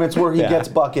have moments where he gets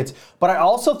buckets, but I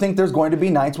also think there's going to be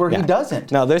nights where he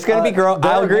doesn't. No, there's going to be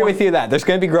I'll agree with you that there's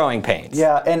going to be growing pains.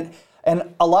 Yeah, and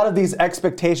And a lot of these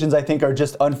expectations, I think, are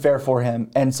just unfair for him.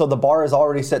 And so the bar is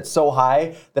already set so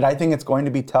high that I think it's going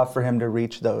to be tough for him to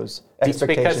reach those expectations.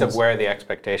 It's because of where the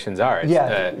expectations are.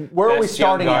 It's where are we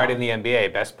starting young guard out? in the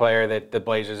NBA, best player that the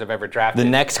Blazers have ever drafted. The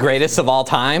next greatest of all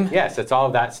time? Yes, it's all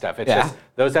of that stuff. It's just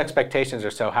those expectations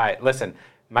are so high. Listen,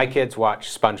 my kids watch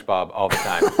SpongeBob all the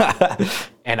time.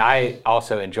 And I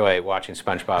also enjoy watching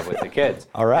SpongeBob with the kids.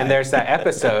 All right. And there's that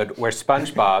episode where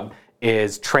SpongeBob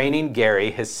is training Gary,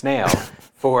 his snail,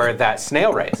 for that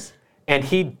snail race. And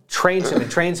he trains him and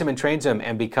trains him and trains him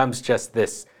and becomes just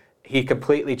this. He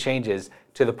completely changes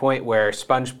to the point where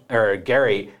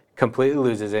Gary completely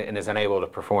loses it and is unable to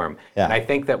perform. Yeah. And I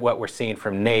think that what we're seeing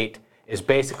from Nate is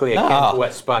basically akin to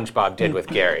what SpongeBob did with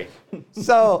Gary.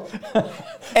 So,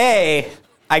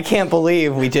 I can't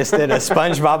believe we just did a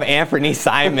SpongeBob Anthony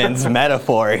Simons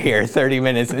metaphor here 30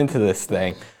 minutes into this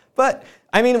thing. But,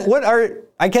 I mean,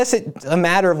 I guess it's a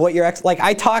matter of what you're,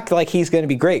 I talk like he's going to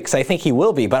be great because I think he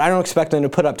will be, but I don't expect him to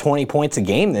put up 20 points a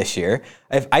game this year.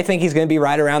 I think he's going to be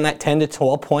right around that 10 to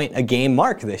 12 point a game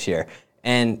mark this year.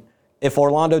 And if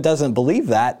Orlando doesn't believe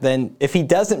that, then if he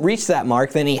doesn't reach that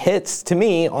mark, then he hits, to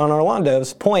me, on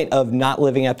Orlando's point of not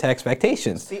living up to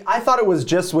expectations. See, I thought it was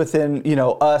just within,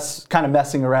 us kind of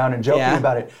messing around and joking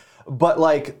about it. But,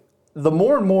 the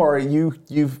more and more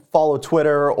you follow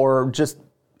Twitter or just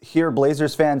hear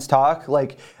Blazers fans talk,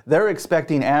 they're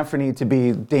expecting Anthony to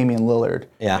be Damian Lillard.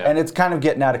 Yeah. And it's kind of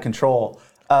getting out of control.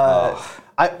 I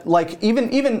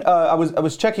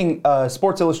was checking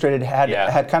Sports Illustrated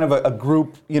had kind of a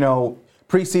group,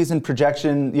 preseason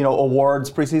projection,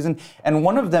 awards preseason, and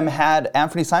one of them had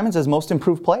Anthony Simons as most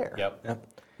improved player. Yep.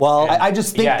 Well, I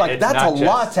just think that's a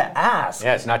lot to ask.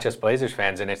 Yeah, it's not just Blazers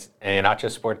fans and not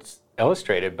just Sports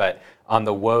Illustrated, but on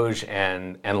the Woj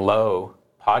and Lowe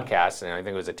podcast, and I think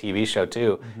it was a TV show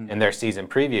too, in their season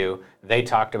preview, they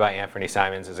talked about Anthony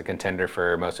Simons as a contender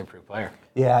for most improved player.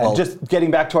 Yeah, and just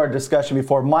getting back to our discussion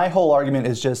before, my whole argument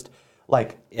is just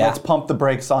let's pump the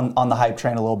brakes on the hype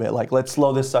train a little bit. Let's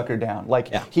slow this sucker down.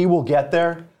 He will get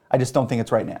there. I just don't think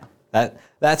it's right now.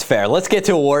 That's fair. Let's get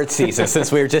to award season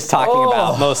since we were just talking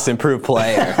about most improved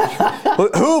player.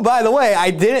 Who, by the way,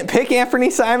 I didn't pick Anthony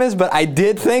Simons, but I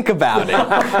did think about it.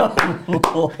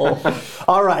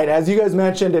 All right, as you guys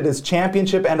mentioned, it is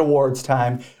championship and awards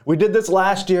time. We did this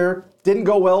last year. Didn't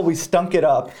go well. We stunk it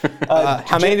up.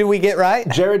 How many did we get right?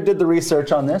 Jared did the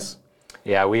research on this.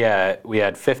 Yeah, we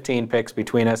had 15 picks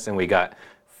between us, and we got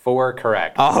 4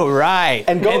 correct. Oh, right.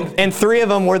 And 3 of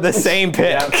them were the same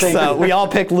pick. So we all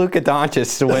picked Luka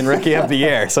Doncic to win Rookie of the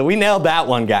Year. So we nailed that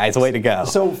one, guys. Way to go.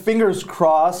 So fingers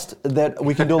crossed that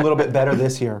we can do a little bit better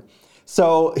this year.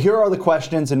 So here are the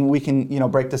questions, and we can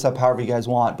break this up however you guys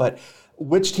want. But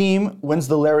which team wins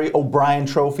the Larry O'Brien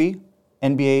Trophy,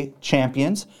 NBA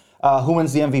champions? Who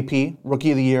wins the MVP,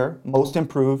 Rookie of the Year, Most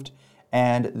Improved,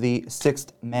 and the 6th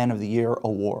Man of the Year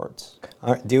awards?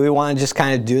 All right, do we want to just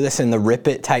kind of do this in the Rip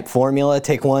It type formula?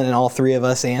 Take one and all 3 of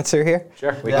us answer here?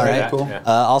 Sure. We can do that. Cool. Yeah.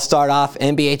 I'll start off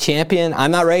NBA champion. I'm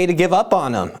not ready to give up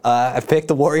on them. I've picked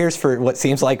the Warriors for what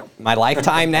seems like my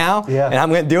lifetime now, and I'm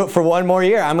going to do it for one more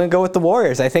year. I'm going to go with the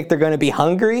Warriors. I think they're going to be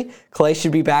hungry. Clay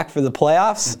should be back for the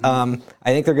playoffs.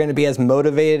 I think they're going to be as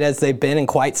motivated as they've been in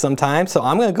quite some time, so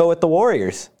I'm going to go with the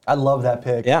Warriors. I love that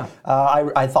pick. Yeah.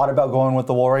 I thought about going with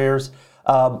the Warriors.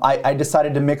 I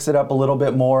decided to mix it up a little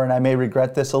bit more, and I may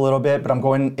regret this a little bit, but I'm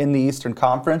going in the Eastern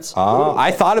Conference. Oh,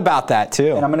 I thought about that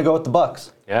too. And I'm going to go with the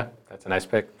Bucks. Yeah, that's a nice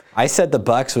pick. I said the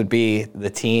Bucks would be the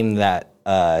team that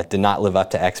did not live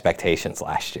up to expectations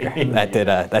last year.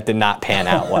 That did not pan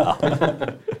out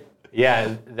well.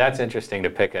 Yeah, that's interesting to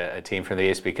pick a team from the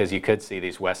East because you could see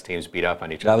these West teams beat up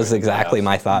on each other. That was exactly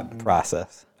my thought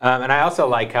process. And I also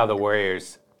like how the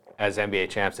Warriors, as NBA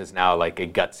champs, is now like a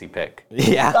gutsy pick.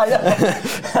 Yeah.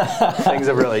 Things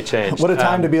have really changed. What a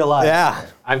time to be alive. Yeah.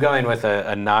 I'm going with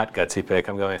a not gutsy pick.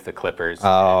 I'm going with the Clippers.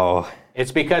 Oh.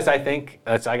 It's because I think,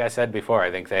 that's like I said before, I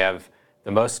think they have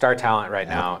the most star talent right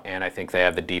now, and I think they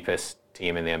have the deepest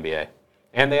team in the NBA.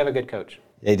 And they have a good coach.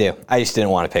 They do. I just didn't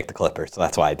want to pick the Clippers, so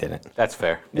that's why I didn't. That's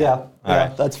fair. Yeah,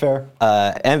 right. That's fair.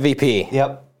 MVP.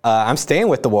 Yep. I'm staying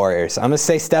with the Warriors. I'm going to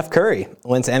say Steph Curry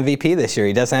wins MVP this year.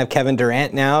 He doesn't have Kevin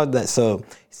Durant now, so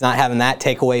he's not having that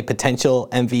take away potential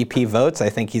MVP votes. I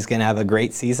think he's going to have a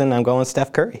great season. I'm going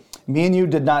Steph Curry. Me and you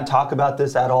did not talk about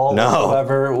this at all No.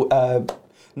 whatsoever.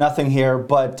 Nothing here,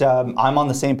 but I'm on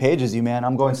the same page as you, man.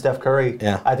 I'm going Steph Curry.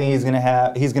 Yeah. I think he's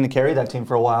going to carry that team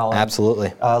for a while.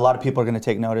 Absolutely. A lot of people are going to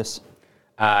take notice.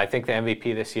 I think the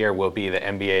MVP this year will be the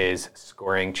NBA's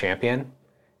scoring champion,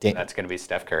 That's going to be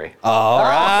Steph Curry. All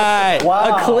right.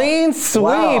 Wow. A clean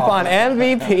sweep on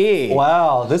MVP.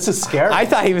 Wow, this is scary. I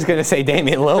thought he was going to say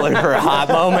Damian Lillard for a hot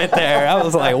moment there. I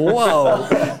was like,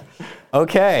 whoa.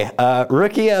 Okay,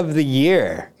 Rookie of the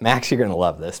Year. Max, you're going to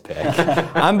love this pick.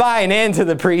 I'm buying into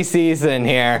the preseason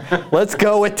here. Let's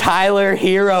go with Tyler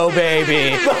Hero,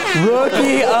 baby.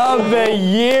 Rookie of the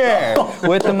Year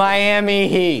with the Miami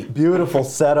Heat. Beautiful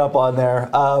setup on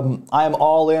there. I'm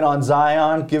all in on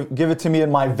Zion. Give it to me in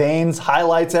my veins.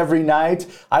 Highlights every night.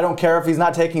 I don't care if he's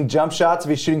not taking jump shots, if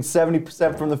he's shooting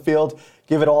 70% from the field.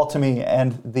 Give it all to me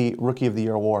and the Rookie of the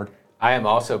Year award. I am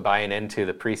also buying into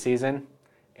the preseason,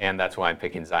 and that's why I'm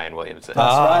picking Zion Williamson.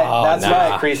 That's right. That's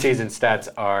right. Preseason stats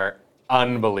are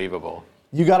unbelievable.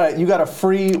 You got a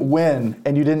free win,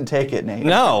 and you didn't take it, Nate.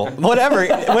 No, whatever.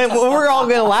 We're all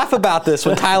going to laugh about this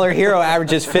when Tyler Hero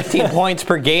averages 15 points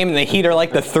per game and the Heat are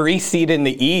like the 3 seed in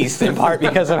the East, in part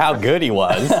because of how good he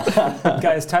was.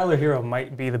 Guys, Tyler Hero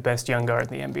might be the best young guard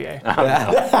in the NBA.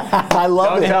 I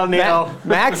love Don't it. tell Neil.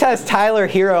 Max has Tyler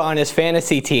Hero on his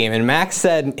fantasy team, and Max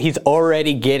said he's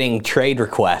already getting trade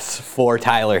requests for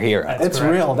Tyler Hero. It's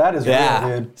real. That is real,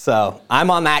 dude. So I'm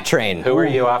on that train. Who were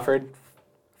you offered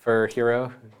for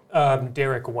Hero?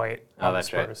 Derek White. Oh,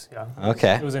 that's right. Spurs. Yeah.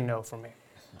 Okay. It was a no for me.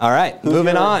 All right,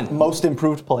 moving Your on. Most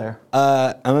improved player.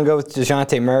 I'm gonna go with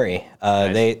DeJounte Murray.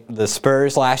 The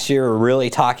Spurs last year were really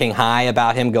talking high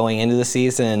about him going into the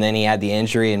season, and then he had the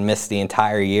injury and missed the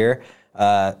entire year.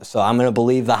 So I'm gonna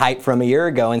believe the hype from a year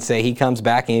ago and say he comes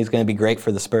back and he's gonna be great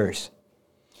for the Spurs.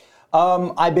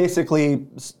 I basically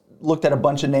looked at a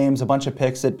bunch of names, a bunch of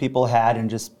picks that people had,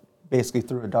 and just basically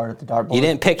threw a dart at the dartboard. You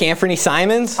didn't pick Anthony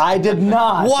Simons? I did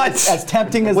not. What? As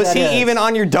tempting as Was that he is. even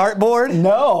on your dartboard?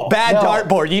 No. Bad no.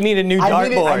 dartboard. You need a new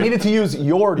dartboard. I needed to use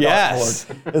your Yes.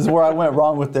 dartboard, is where I went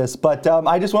wrong with this. But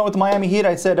I just went with the Miami Heat.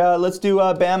 I said, let's do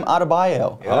Bam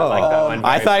Adebayo. Yeah, I like that one.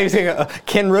 I thought he was going to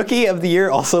can Rookie of the Year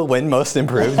also win Most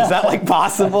Improved? Is that like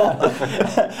possible?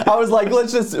 I was like,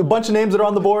 let's just, a bunch of names that are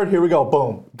on the board. Here we go.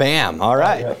 Boom. Bam. All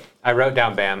right. Yeah. I wrote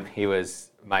down Bam. He was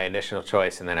my initial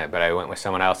choice, and then but I went with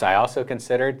someone else. I also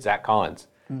considered Zach Collins,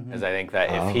 because I think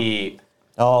that if he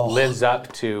lives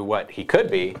up to what he could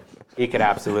be, he could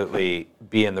absolutely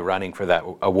be in the running for that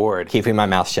award. Keeping my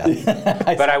mouth shut.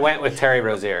 But I went with Terry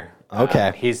Rozier.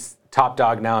 Okay. He's top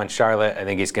dog now in Charlotte. I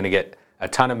think he's going to get a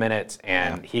ton of minutes,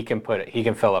 and he can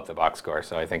fill up the box score.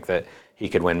 So I think that he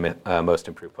could win Most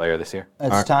Improved Player this year.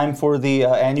 It's time for the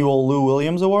annual Lou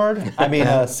Williams Award. I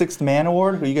mean, Sixth Man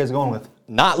Award. Who are you guys going with?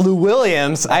 Not Lou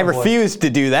Williams. I refuse to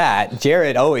do that.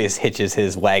 Jared always hitches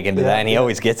his wagon to that, and he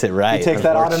always gets it right. He takes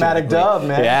that automatic dub,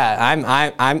 man. Yeah,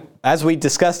 I'm. As we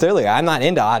discussed earlier, I'm not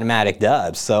into automatic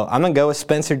dubs, so I'm gonna go with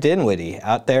Spencer Dinwiddie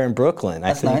out there in Brooklyn.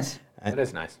 That's nice. That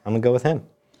is nice. I'm gonna go with him.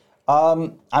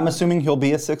 I'm assuming he'll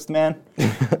be a sixth man,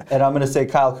 and I'm going to say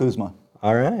Kyle Kuzma.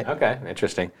 All right. Okay,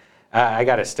 interesting. I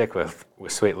got to stick with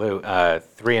Sweet Lou.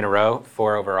 3 in a row,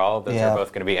 4 overall. Those are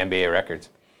both going to be NBA records.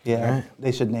 Yeah,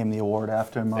 they should name the award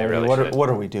after him. They really should. What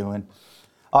are we doing?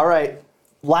 All right,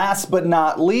 last but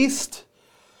not least,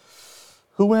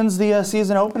 who wins the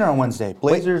season opener on Wednesday?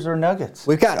 Blazers or Nuggets?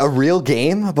 We've got a real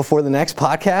game before the next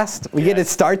podcast. We get to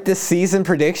start this season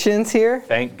predictions here.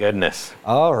 Thank goodness.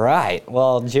 All right.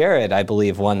 Well, Jared, I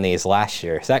believe, won these last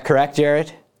year. Is that correct,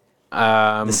 Jared?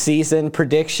 The season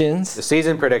predictions. The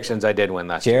season predictions I did win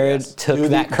last year. Jared took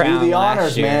that crown do the last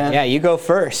honors, year. man. Yeah, you go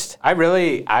first. I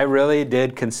really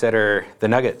did consider the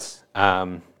Nuggets.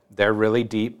 They're really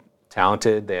deep,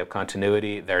 talented. They have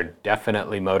continuity. They're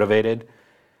definitely motivated.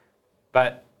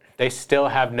 But they still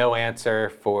have no answer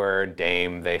for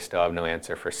Dame. They still have no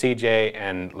answer for CJ.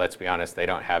 And let's be honest, they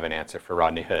don't have an answer for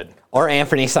Rodney Hood. Or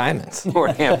Anthony Simons. Or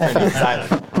Anthony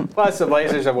Simons. Plus, the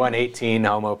Blazers have won 18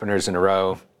 home openers in a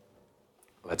row.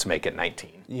 Let's make it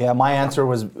 19. Yeah, my answer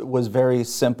was very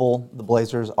simple. The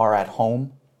Blazers are at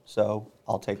home, so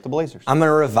I'll take the Blazers. I'm going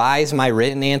to revise my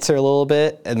written answer a little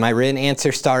bit. And my written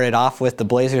answer started off with the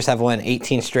Blazers have won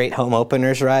 18 straight home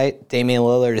openers, right? Damian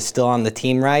Lillard is still on the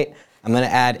team, right? I'm going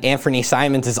to add Anthony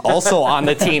Simons is also on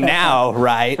the team now,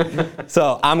 right?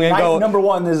 So I'm going to go. Number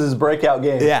one, this is his breakout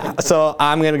game. Yeah, so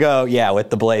I'm going to go,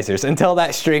 with the Blazers. Until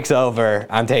that streak's over,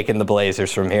 I'm taking the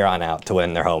Blazers from here on out to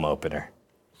win their home opener.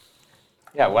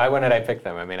 Yeah, why wouldn't I pick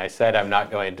them? I mean, I said I'm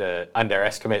not going to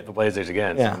underestimate the Blazers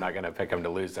again, so Yeah. I'm not going to pick them to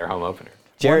lose their home opener.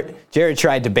 Jared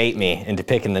tried to bait me into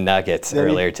picking the Nuggets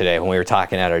earlier today when we were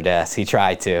talking at our desk. He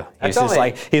tried to.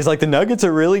 He's like, the Nuggets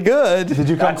are really good. Did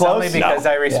you come That's close? only because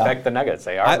I respect the Nuggets.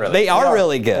 They are really They are good.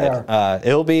 really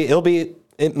good. They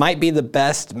It might be the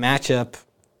best matchup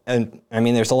And I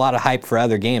mean, there's a lot of hype for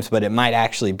other games, but it might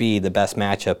actually be the best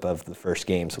matchup of the first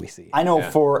games we see. I know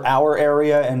for our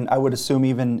area, and I would assume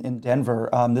even in Denver,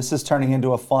 this is turning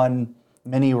into a fun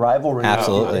mini rivalry.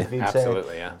 Absolutely.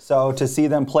 Absolutely, yeah. So to see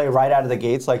them play right out of the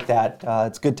gates like that,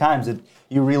 it's good times.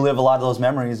 You relive a lot of those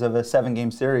memories of a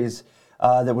 7-game series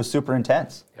that was super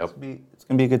intense. Yep. It's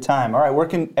going to be a good time. All right, where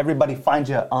can everybody find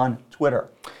you on Twitter?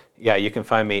 Yeah, you can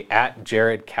find me at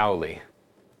Jared Cowley.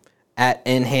 At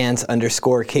nhands_KGW.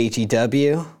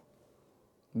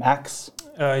 Max?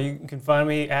 You can find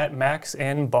me at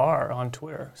MaxNBar on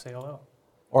Twitter. Say hello.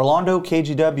 Orlando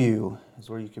KGW is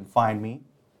where you can find me.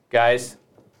 Guys,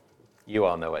 you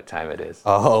all know what time it is.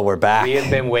 Oh, we're back. We have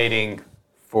been waiting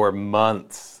for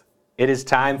months. It is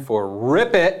time for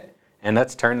Rip It, and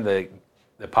let's turn the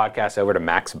podcast over to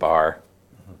Max Barr.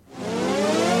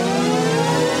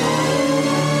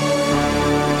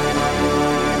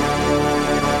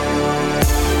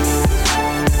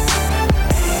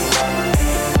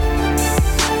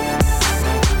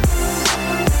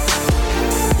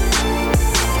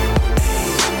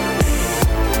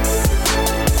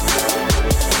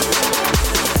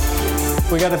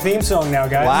 We got a theme song now,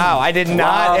 guys. Wow, I did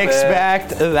not Love it.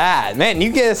 expect that. Man,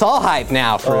 you get us all hyped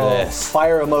now for this.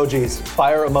 Fire emojis.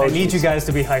 Fire emojis. I need you guys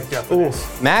to be hyped up for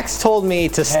this. Max told me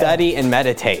to study and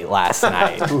meditate last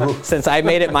night, since I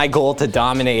made it my goal to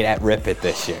dominate at Rip It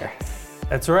this year.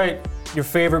 That's right. Your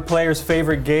favorite player's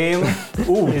favorite game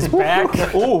is back.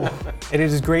 And it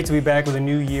is great to be back with a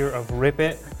new year of Rip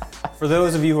It. For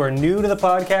those of you who are new to the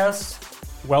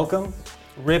podcast, welcome.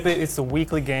 Rip It, it's the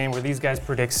weekly game where these guys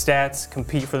predict stats,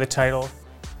 compete for the title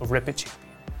of Rip It champion.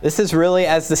 This is really,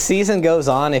 as the season goes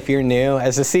on, if you're new,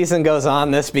 as the season goes on,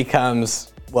 this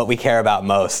becomes what we care about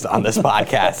most on this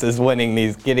podcast, is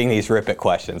getting these Rip It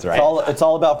questions right. It's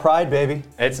all about pride, baby.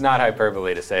 It's not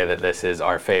hyperbole to say that this is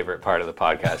our favorite part of the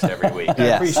podcast every week. I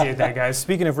Yes. appreciate that, guys.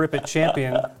 Speaking of Rip It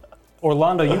champion,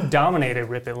 Orlando, you dominated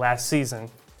Rip It last season.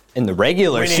 In the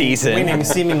regular season. Winning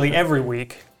seemingly every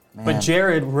week. But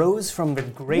Jared rose from the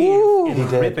grave in the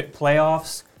did. Rip It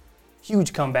playoffs.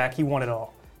 Huge comeback. He won it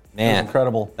all. Man,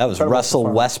 Incredible. that was Incredible Russell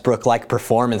performance. Westbrook-like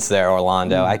performance there,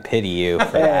 Orlando. I pity you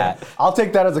for that. I'll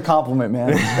take that as a compliment,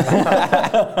 man.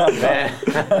 Man,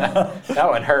 that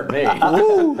one hurt me.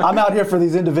 I'm out here for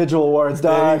these individual awards,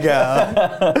 dog.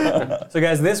 So,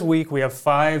 guys, this week we have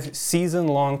 5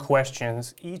 season-long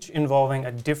questions, each involving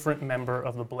a different member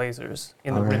of the Blazers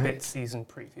in the Rip It season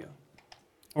preview.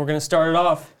 We're going to start it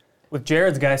off with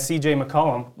Jared's guy, CJ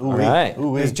McCollum. All right.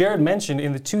 As Jared mentioned,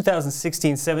 in the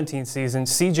 2016-17 season,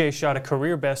 CJ shot a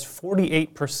career-best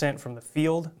 48% from the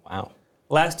field. Wow.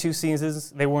 Last 2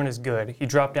 seasons, they weren't as good. He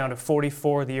dropped down to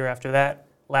 44 the year after that.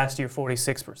 Last year,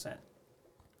 46%.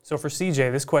 So for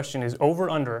CJ, this question is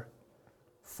over/under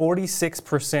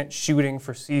 46% shooting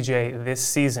for CJ this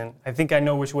season. I think I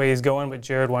know which way he's going, but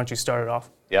Jared, why don't you start it off?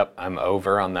 Yep, I'm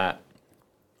over on that.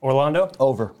 Orlando?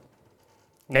 Over.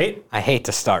 Nate? I hate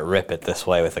to start Rip It this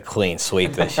way with a clean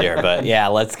sweep this year, but yeah,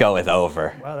 let's go with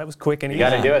over. Wow, that was quick and You easy.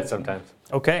 got to do it sometimes.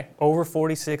 Okay, over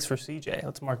 46 for CJ.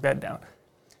 Let's mark that down.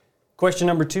 Question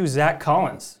number 2, Zach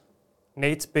Collins.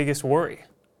 Nate's biggest worry.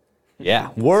 Yeah,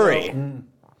 worry. A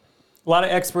lot of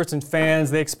experts and fans,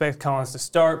 they expect Collins to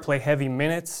start, play heavy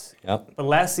minutes. Yep. But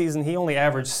last season, he only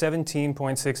averaged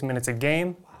 17.6 minutes a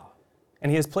game. And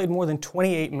he has played more than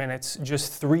 28 minutes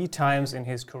just 3 times in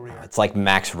his career. It's like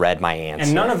Max read my answer.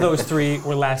 And none of those 3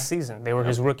 were last season. They were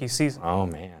his rookie season. Oh,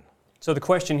 man. So the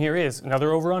question here is,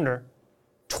 another over-under,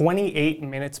 28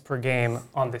 minutes per game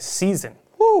on the season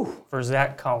for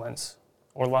Zach Collins.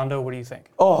 Orlando, what do you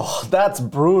think? Oh, that's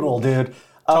brutal, dude.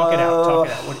 Talk it out.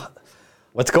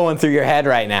 What's going through your head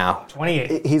right now?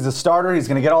 28. He's a starter. He's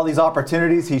going to get all these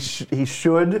opportunities. He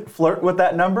should flirt with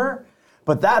that number.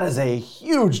 But that is a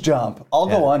huge jump. I'll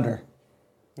go under.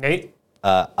 Nate?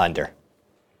 Under.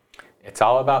 It's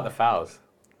all about the fouls.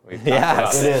 We've talked Yes.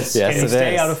 about It this. is. Yes, Can he it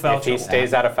stay is. out of foul If he trouble?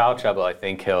 stays out of foul trouble, I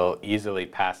think he'll easily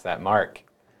pass that mark.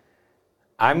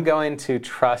 I'm going to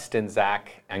trust in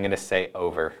Zach. I'm going to say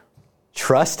over.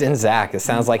 Trust in Zach. It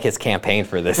sounds like his campaign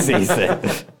for this season.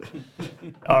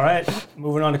 All right,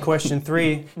 moving on to question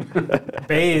 3.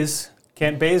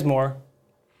 Kent Bazemore.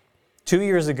 2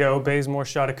 years ago, Bazemore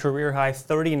shot a career-high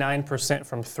 39%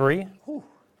 from 3.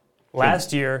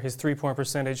 Last year, his three-point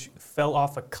percentage fell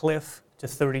off a cliff to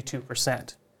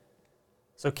 32%.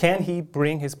 So can he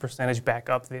bring his percentage back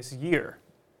up this year?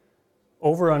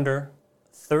 Over/under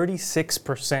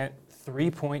 36%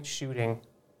 three-point shooting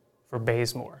for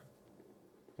Bazemore.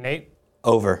 Nate?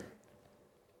 Over.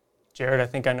 Jared, I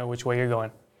think I know which way you're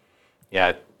going.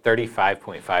 Yeah,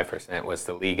 35.5% was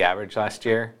the league average last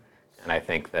year. And I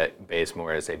think that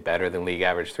Bazemore is a better than league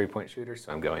average three-point shooter,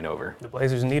 so I'm going over. The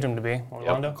Blazers need him to be.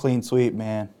 Orlando? Clean sweep,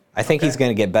 man. I think he's going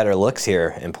to get better looks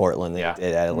here in Portland than he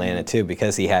did at Atlanta, too,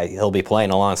 because he'll be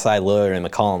playing alongside Lillard and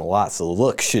McCollum a lot, so the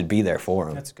looks should be there for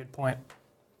him. That's a good point.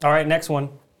 All right, next one.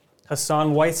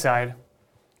 Hassan Whiteside.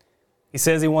 He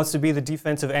says he wants to be the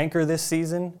defensive anchor this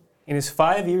season. In his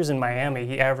 5 years in Miami,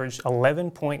 he averaged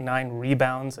 11.9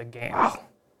 rebounds a game. Wow.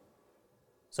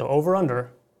 So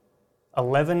over-under,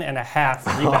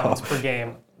 11.5 rebounds per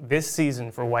game this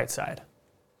season for Whiteside.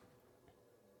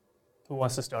 Who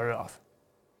wants to start it off?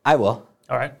 I will.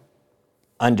 All right.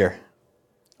 Under.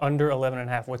 Under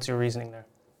 11.5. What's your reasoning there?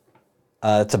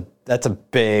 That's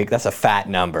a fat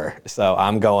number. So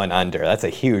I'm going under. That's a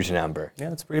huge number. Yeah,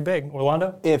 that's pretty big.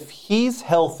 Orlando? If he's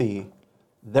healthy,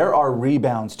 there are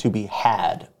rebounds to be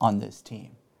had on this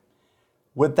team.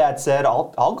 With that said,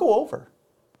 I'll go over.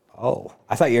 Oh,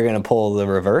 I thought you were going to pull the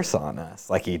reverse on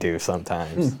us like you do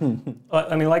sometimes.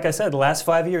 I mean, like I said, the last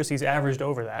 5 years he's averaged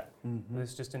over that.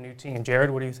 It's just a new team.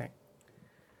 Jared, what do you think?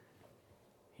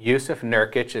 Yusuf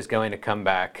Nurkic is going to come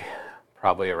back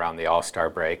probably around the All-Star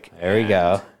break. There we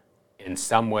go. In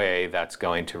some way, that's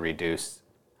going to reduce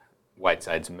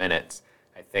Whiteside's minutes.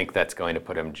 I think that's going to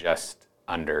put him just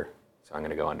under. So I'm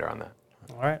going to go under on that.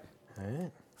 All right.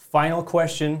 Final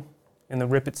question in the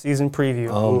Rip It season preview.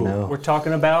 Oh, no. We're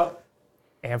talking about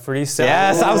Anthony Simons.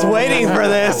 Yes, I was waiting for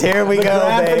this. Here we go,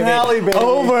 grand baby. finale, baby.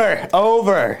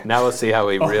 Over. Now we'll see how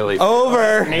we really.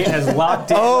 Over. Nate has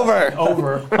locked in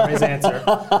over for his answer.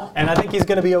 And I think he's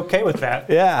going to be okay with that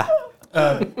Yeah.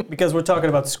 because we're talking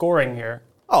about scoring here.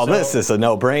 Oh, So, this is a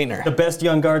no-brainer. the best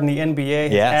young guard in the NBA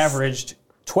has Yes. averaged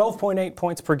 12.8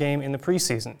 points per game in the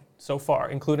preseason so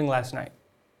far, including last night.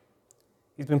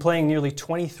 He's been playing nearly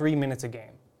 23 minutes a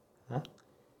game. Huh?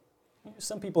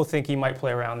 Some people think he might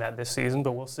play around that this season,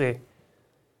 but we'll see.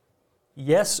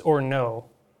 Yes or no,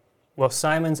 will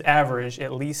Simons average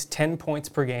at least 10 points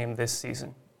per game this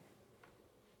season?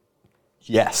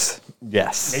 Yes.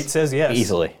 Nate says yes.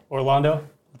 Easily. Orlando?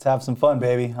 Let's have some fun,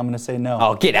 baby. I'm going to say no.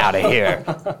 Oh, get out of here.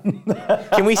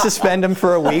 Can we suspend him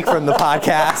for a week from the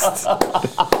podcast?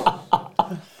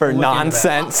 For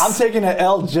nonsense. I'm taking an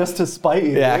L just to spite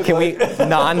you. Yeah, dude. can we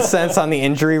nonsense on the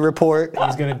injury report?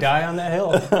 He's going to die on that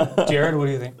hill. Jared, what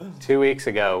do you think? 2 weeks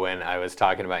ago, when I was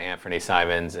talking about Anthony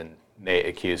Simons and Nate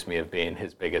accused me of being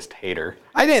his biggest hater.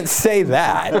 I didn't say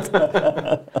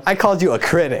that. I called you a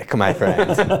critic, my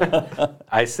friend.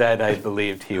 I said I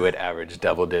believed he would average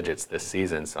double digits this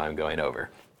season, so I'm going over.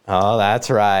 Oh,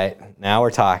 that's right. Now we're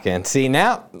talking. See,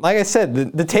 now, like I said,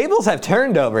 the tables have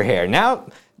turned over here. Now,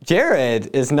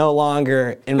 Jared is no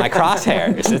longer in my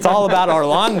crosshairs. It's all about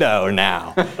Orlando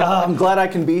now. I'm glad I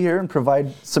can be here and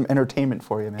provide some entertainment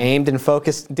for you, man. Aimed and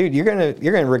focused. Dude, you're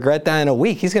gonna regret that in a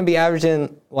week. He's gonna be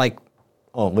averaging like,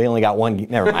 oh, we only got one.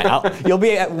 Never mind. You'll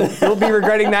be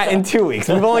regretting that in 2 weeks.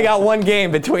 We've only got one game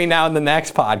between now and the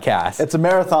next podcast. It's a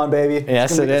marathon, baby.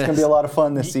 Yes, it is. It's going to be a lot of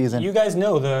fun this season. You guys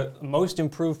know the most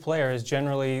improved player is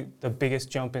generally the biggest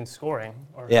jump in scoring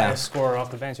or Yeah. highest scorer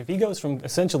off the bench. If he goes from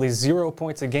essentially 0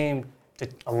 points a game to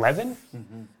 11,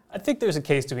 I think there's a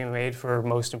case to be made for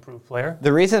most improved player.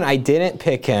 The reason I didn't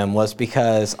pick him was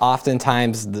because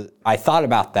oftentimes I thought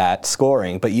about that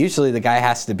scoring, but usually the guy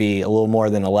has to be a little more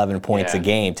than 11 points a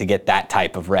game to get that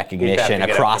type of recognition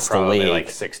across the league. Like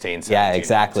 16, 17 Yeah,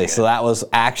 exactly. points, So that was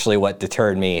actually what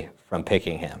deterred me from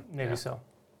picking him. Maybe so.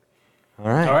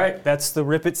 All right. All right, that's the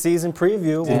Rip It season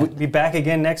preview. We'll be back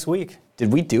again next week.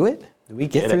 Did we do it? Did we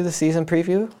get through the season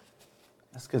preview?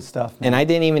 That's good stuff, man. And I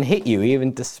didn't even hit you,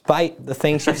 even despite the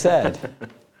things you said.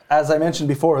 As I mentioned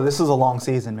before, this is a long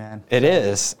season, man. It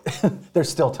is. There's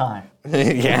still time.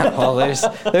 Yeah, well, there's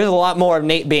a lot more of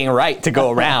Nate being right to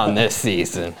go around this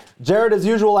season. Jared, as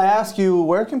usual, I ask you,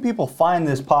 where can people find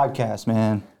this podcast,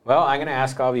 man? Well, I'm going to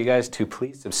ask all of you guys to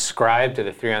please subscribe to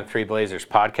the 3-on-3 Blazers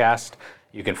podcast.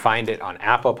 You can find it on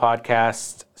Apple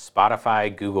Podcasts,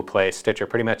 Spotify, Google Play, Stitcher,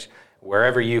 pretty much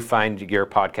wherever you find your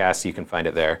podcasts, you can find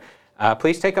it there.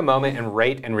 Please take a moment and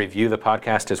rate and review the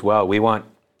podcast as well. We want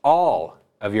all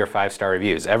of your 5-star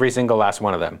reviews, every single last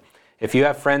one of them. If you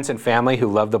have friends and family who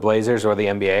love the Blazers or the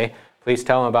NBA, please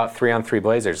tell them about 3-on-3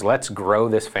 Blazers. Let's grow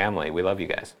this family. We love you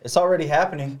guys. It's already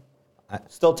happening.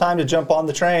 Still time to jump on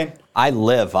the train. I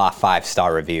live off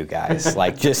 5-star review, guys.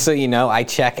 Like, just so you know, I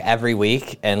check every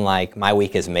week, and like my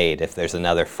week is made if there's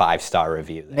another 5-star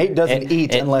review there. Nate doesn't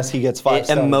eat unless he gets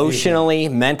 5-star. It emotionally,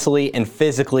 mentally, and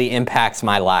physically impacts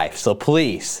my life. So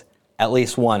please, at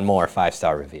least one more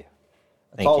 5-star review.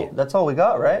 Thank you. That's all we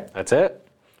got, right? That's it.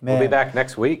 Man. We'll be back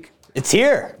next week. It's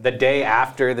here. The day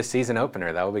after the season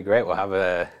opener. That will be great. We'll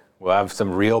have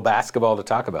some real basketball to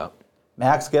talk about.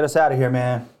 Max, get us out of here,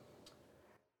 man.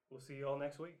 We'll see you all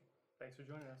next week. Thanks for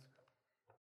joining us.